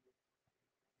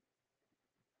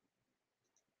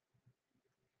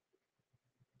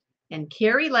 And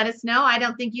Carrie, let us know. I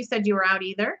don't think you said you were out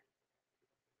either.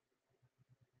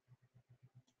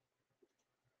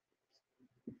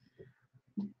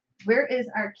 Where is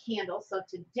our candle? So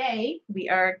today we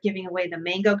are giving away the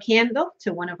mango candle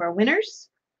to one of our winners.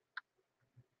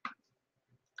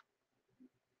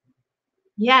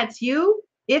 Yeah, it's you,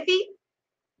 Iffy.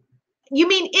 You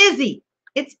mean Izzy.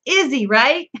 It's Izzy,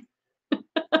 right?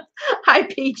 Hi,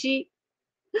 Peachy.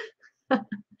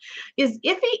 Is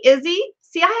Iffy Izzy?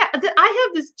 See, I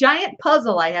have this giant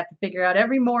puzzle I have to figure out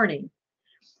every morning.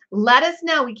 Let us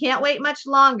know. We can't wait much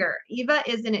longer. Eva,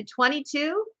 isn't it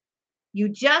 22? You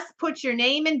just put your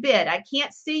name and bid. I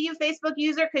can't see you, Facebook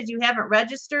user, because you haven't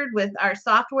registered with our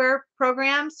software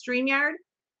program, StreamYard.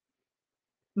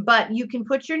 But you can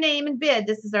put your name and bid.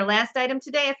 This is our last item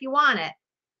today if you want it.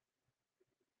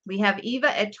 We have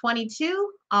Eva at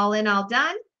 22, all in, all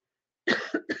done.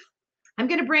 I'm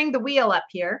going to bring the wheel up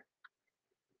here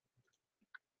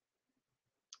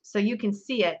so you can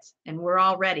see it, and we're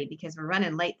all ready because we're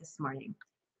running late this morning.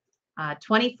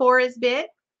 24 is bid.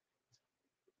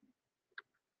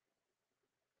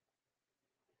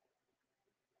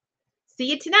 See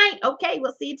you tonight. Okay,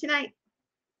 we'll see you tonight.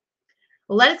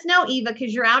 Well, let us know, Eva,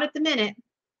 because you're out at the minute.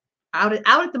 Out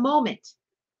at the moment.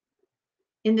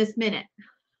 In this minute.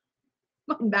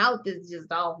 My mouth is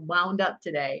just all wound up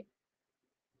today.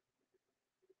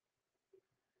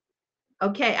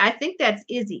 Okay, I think that's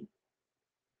Izzy.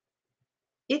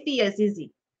 Iffy is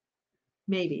Izzy.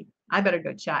 Maybe. I better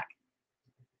go check.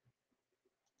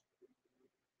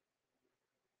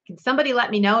 Can somebody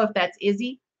let me know if that's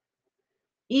Izzy?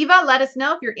 Eva, let us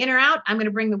know if you're in or out. I'm going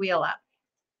to bring the wheel up.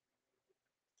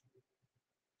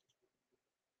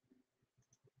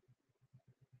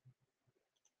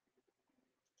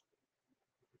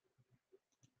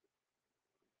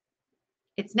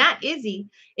 It's not Izzy.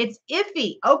 It's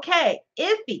Iffy. Okay,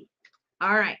 Iffy.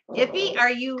 All right. Iffy, are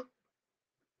you?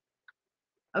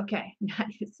 Okay, not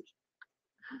Izzy.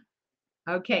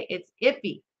 Okay, it's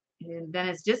Iffy. And then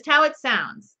it's just how it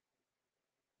sounds.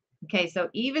 Okay, so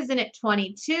Eva's in at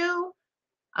 22.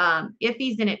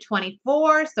 Iffy's in at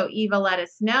 24. So Eva, let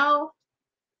us know.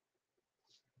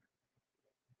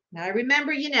 Now I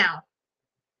remember you now.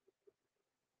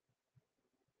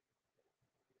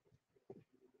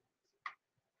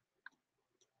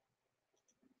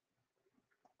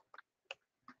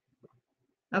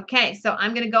 Okay, so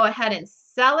I'm going to go ahead and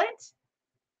sell it.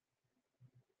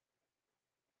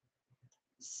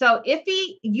 So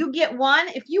Iffy, you get one.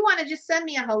 If you want to just send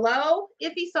me a hello,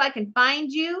 Iffy, so I can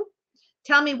find you.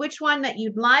 Tell me which one that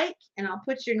you'd like, and I'll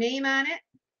put your name on it.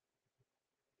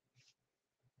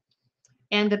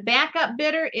 And the backup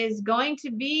bidder is going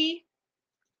to be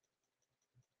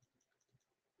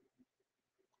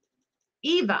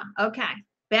Eva. Okay,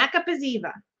 backup is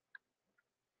Eva.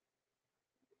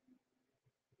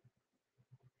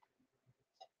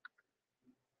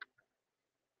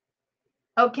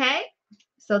 Okay,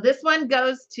 so this one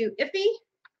goes to Iffy.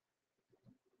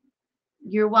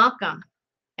 You're welcome.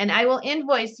 And I will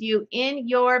invoice you in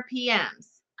your PMs.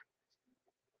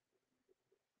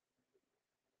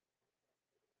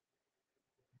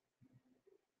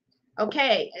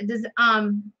 Okay, does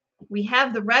we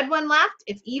have the red one left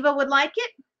if Eva would like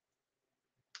it.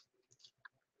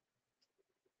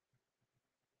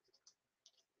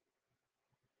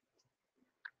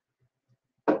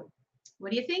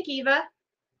 What do you think, Eva?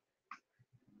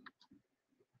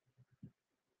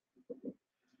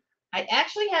 I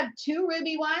actually have two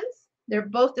ruby ones. They're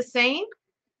both the same.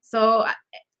 So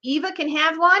Eva can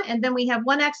have one, and then we have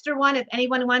one extra one if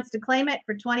anyone wants to claim it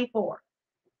for 24.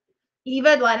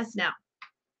 Eva, let us know.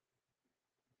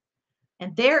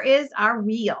 And there is our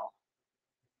wheel.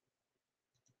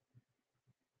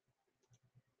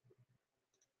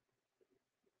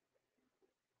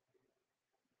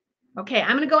 Okay,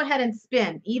 I'm going to go ahead and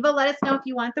spin. Eva, let us know if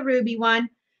you want the ruby one.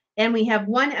 And we have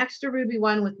one extra ruby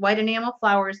one with white enamel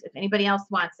flowers if anybody else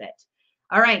wants it.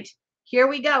 All right, here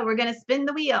we go. We're going to spin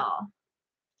the wheel.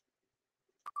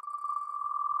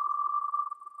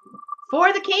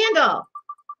 For the candle.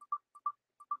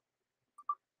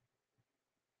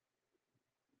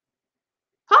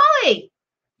 Polly.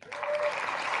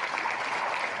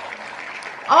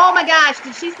 Oh my gosh,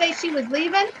 did she say she was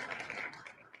leaving?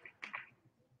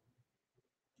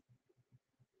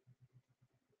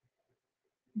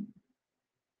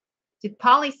 Did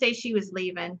Polly say she was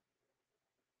leaving?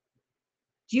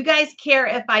 Do you guys care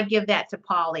if I give that to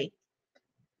Polly?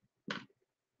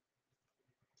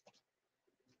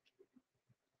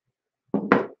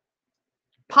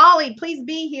 Polly, please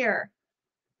be here.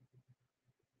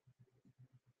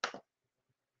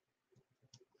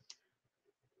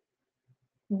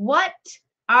 What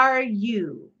are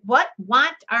you? What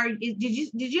want are you?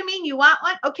 Did you mean you want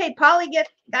one? Okay, Polly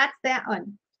that's that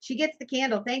one. She gets the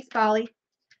candle. Thanks, Polly.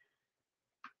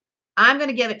 I'm going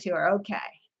to give it to her. Okay.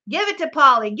 Give it to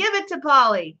Polly. Give it to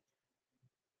Polly.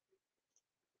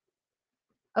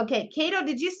 Okay, Cato,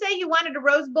 did you say you wanted a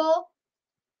rose bowl?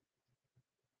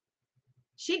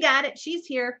 She got it. She's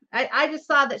here. I just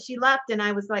saw that she left and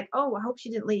I was like, oh, I hope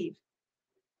she didn't leave.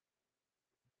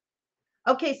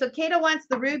 Okay, so Kato wants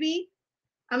the ruby.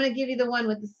 I'm going to give you the one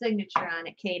with the signature on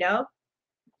it, Kato.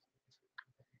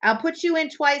 I'll put you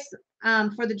in twice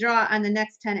for the draw on the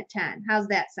next 10 at 10. How's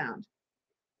that sound?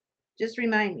 Just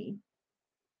remind me.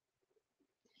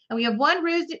 And we have one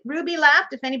ruby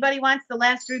left if anybody wants the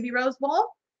last ruby rose bowl.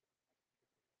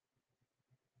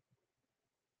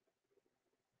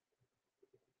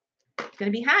 It's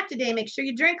going to be hot today. Make sure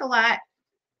you drink a lot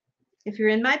if you're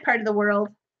in my part of the world.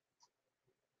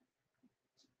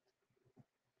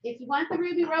 If you want the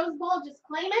ruby rose bowl, just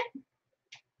claim it.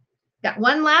 Got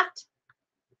one left.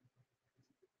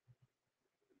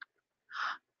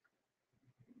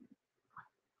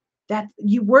 That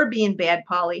you were being bad,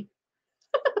 Polly.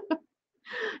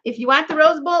 If you want the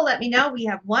rose bowl, let me know. We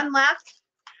have one left.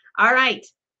 All right.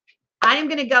 I'm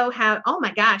going to go have, oh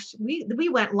my gosh, we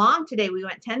went long today. We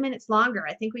went 10 minutes longer.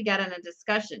 I think we got on a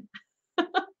discussion.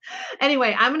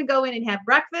 Anyway, I'm going to go in and have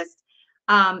breakfast.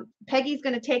 Peggy's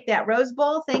going to take that rose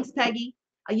bowl. Thanks, Peggy.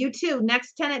 You too.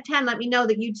 Next 10 at 10, let me know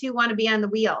that you two want to be on the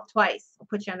wheel twice. I'll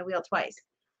put you on the wheel twice.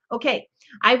 Okay.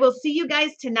 I will see you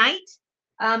guys tonight.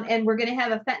 And we're going to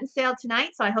have a Fenton sale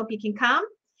tonight, so I hope you can come.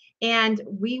 And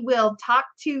we will talk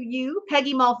to you.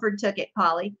 Peggy Mulford took it,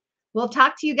 Polly. We'll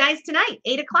talk to you guys tonight,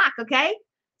 8 o'clock, okay?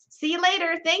 See you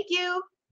later. Thank you.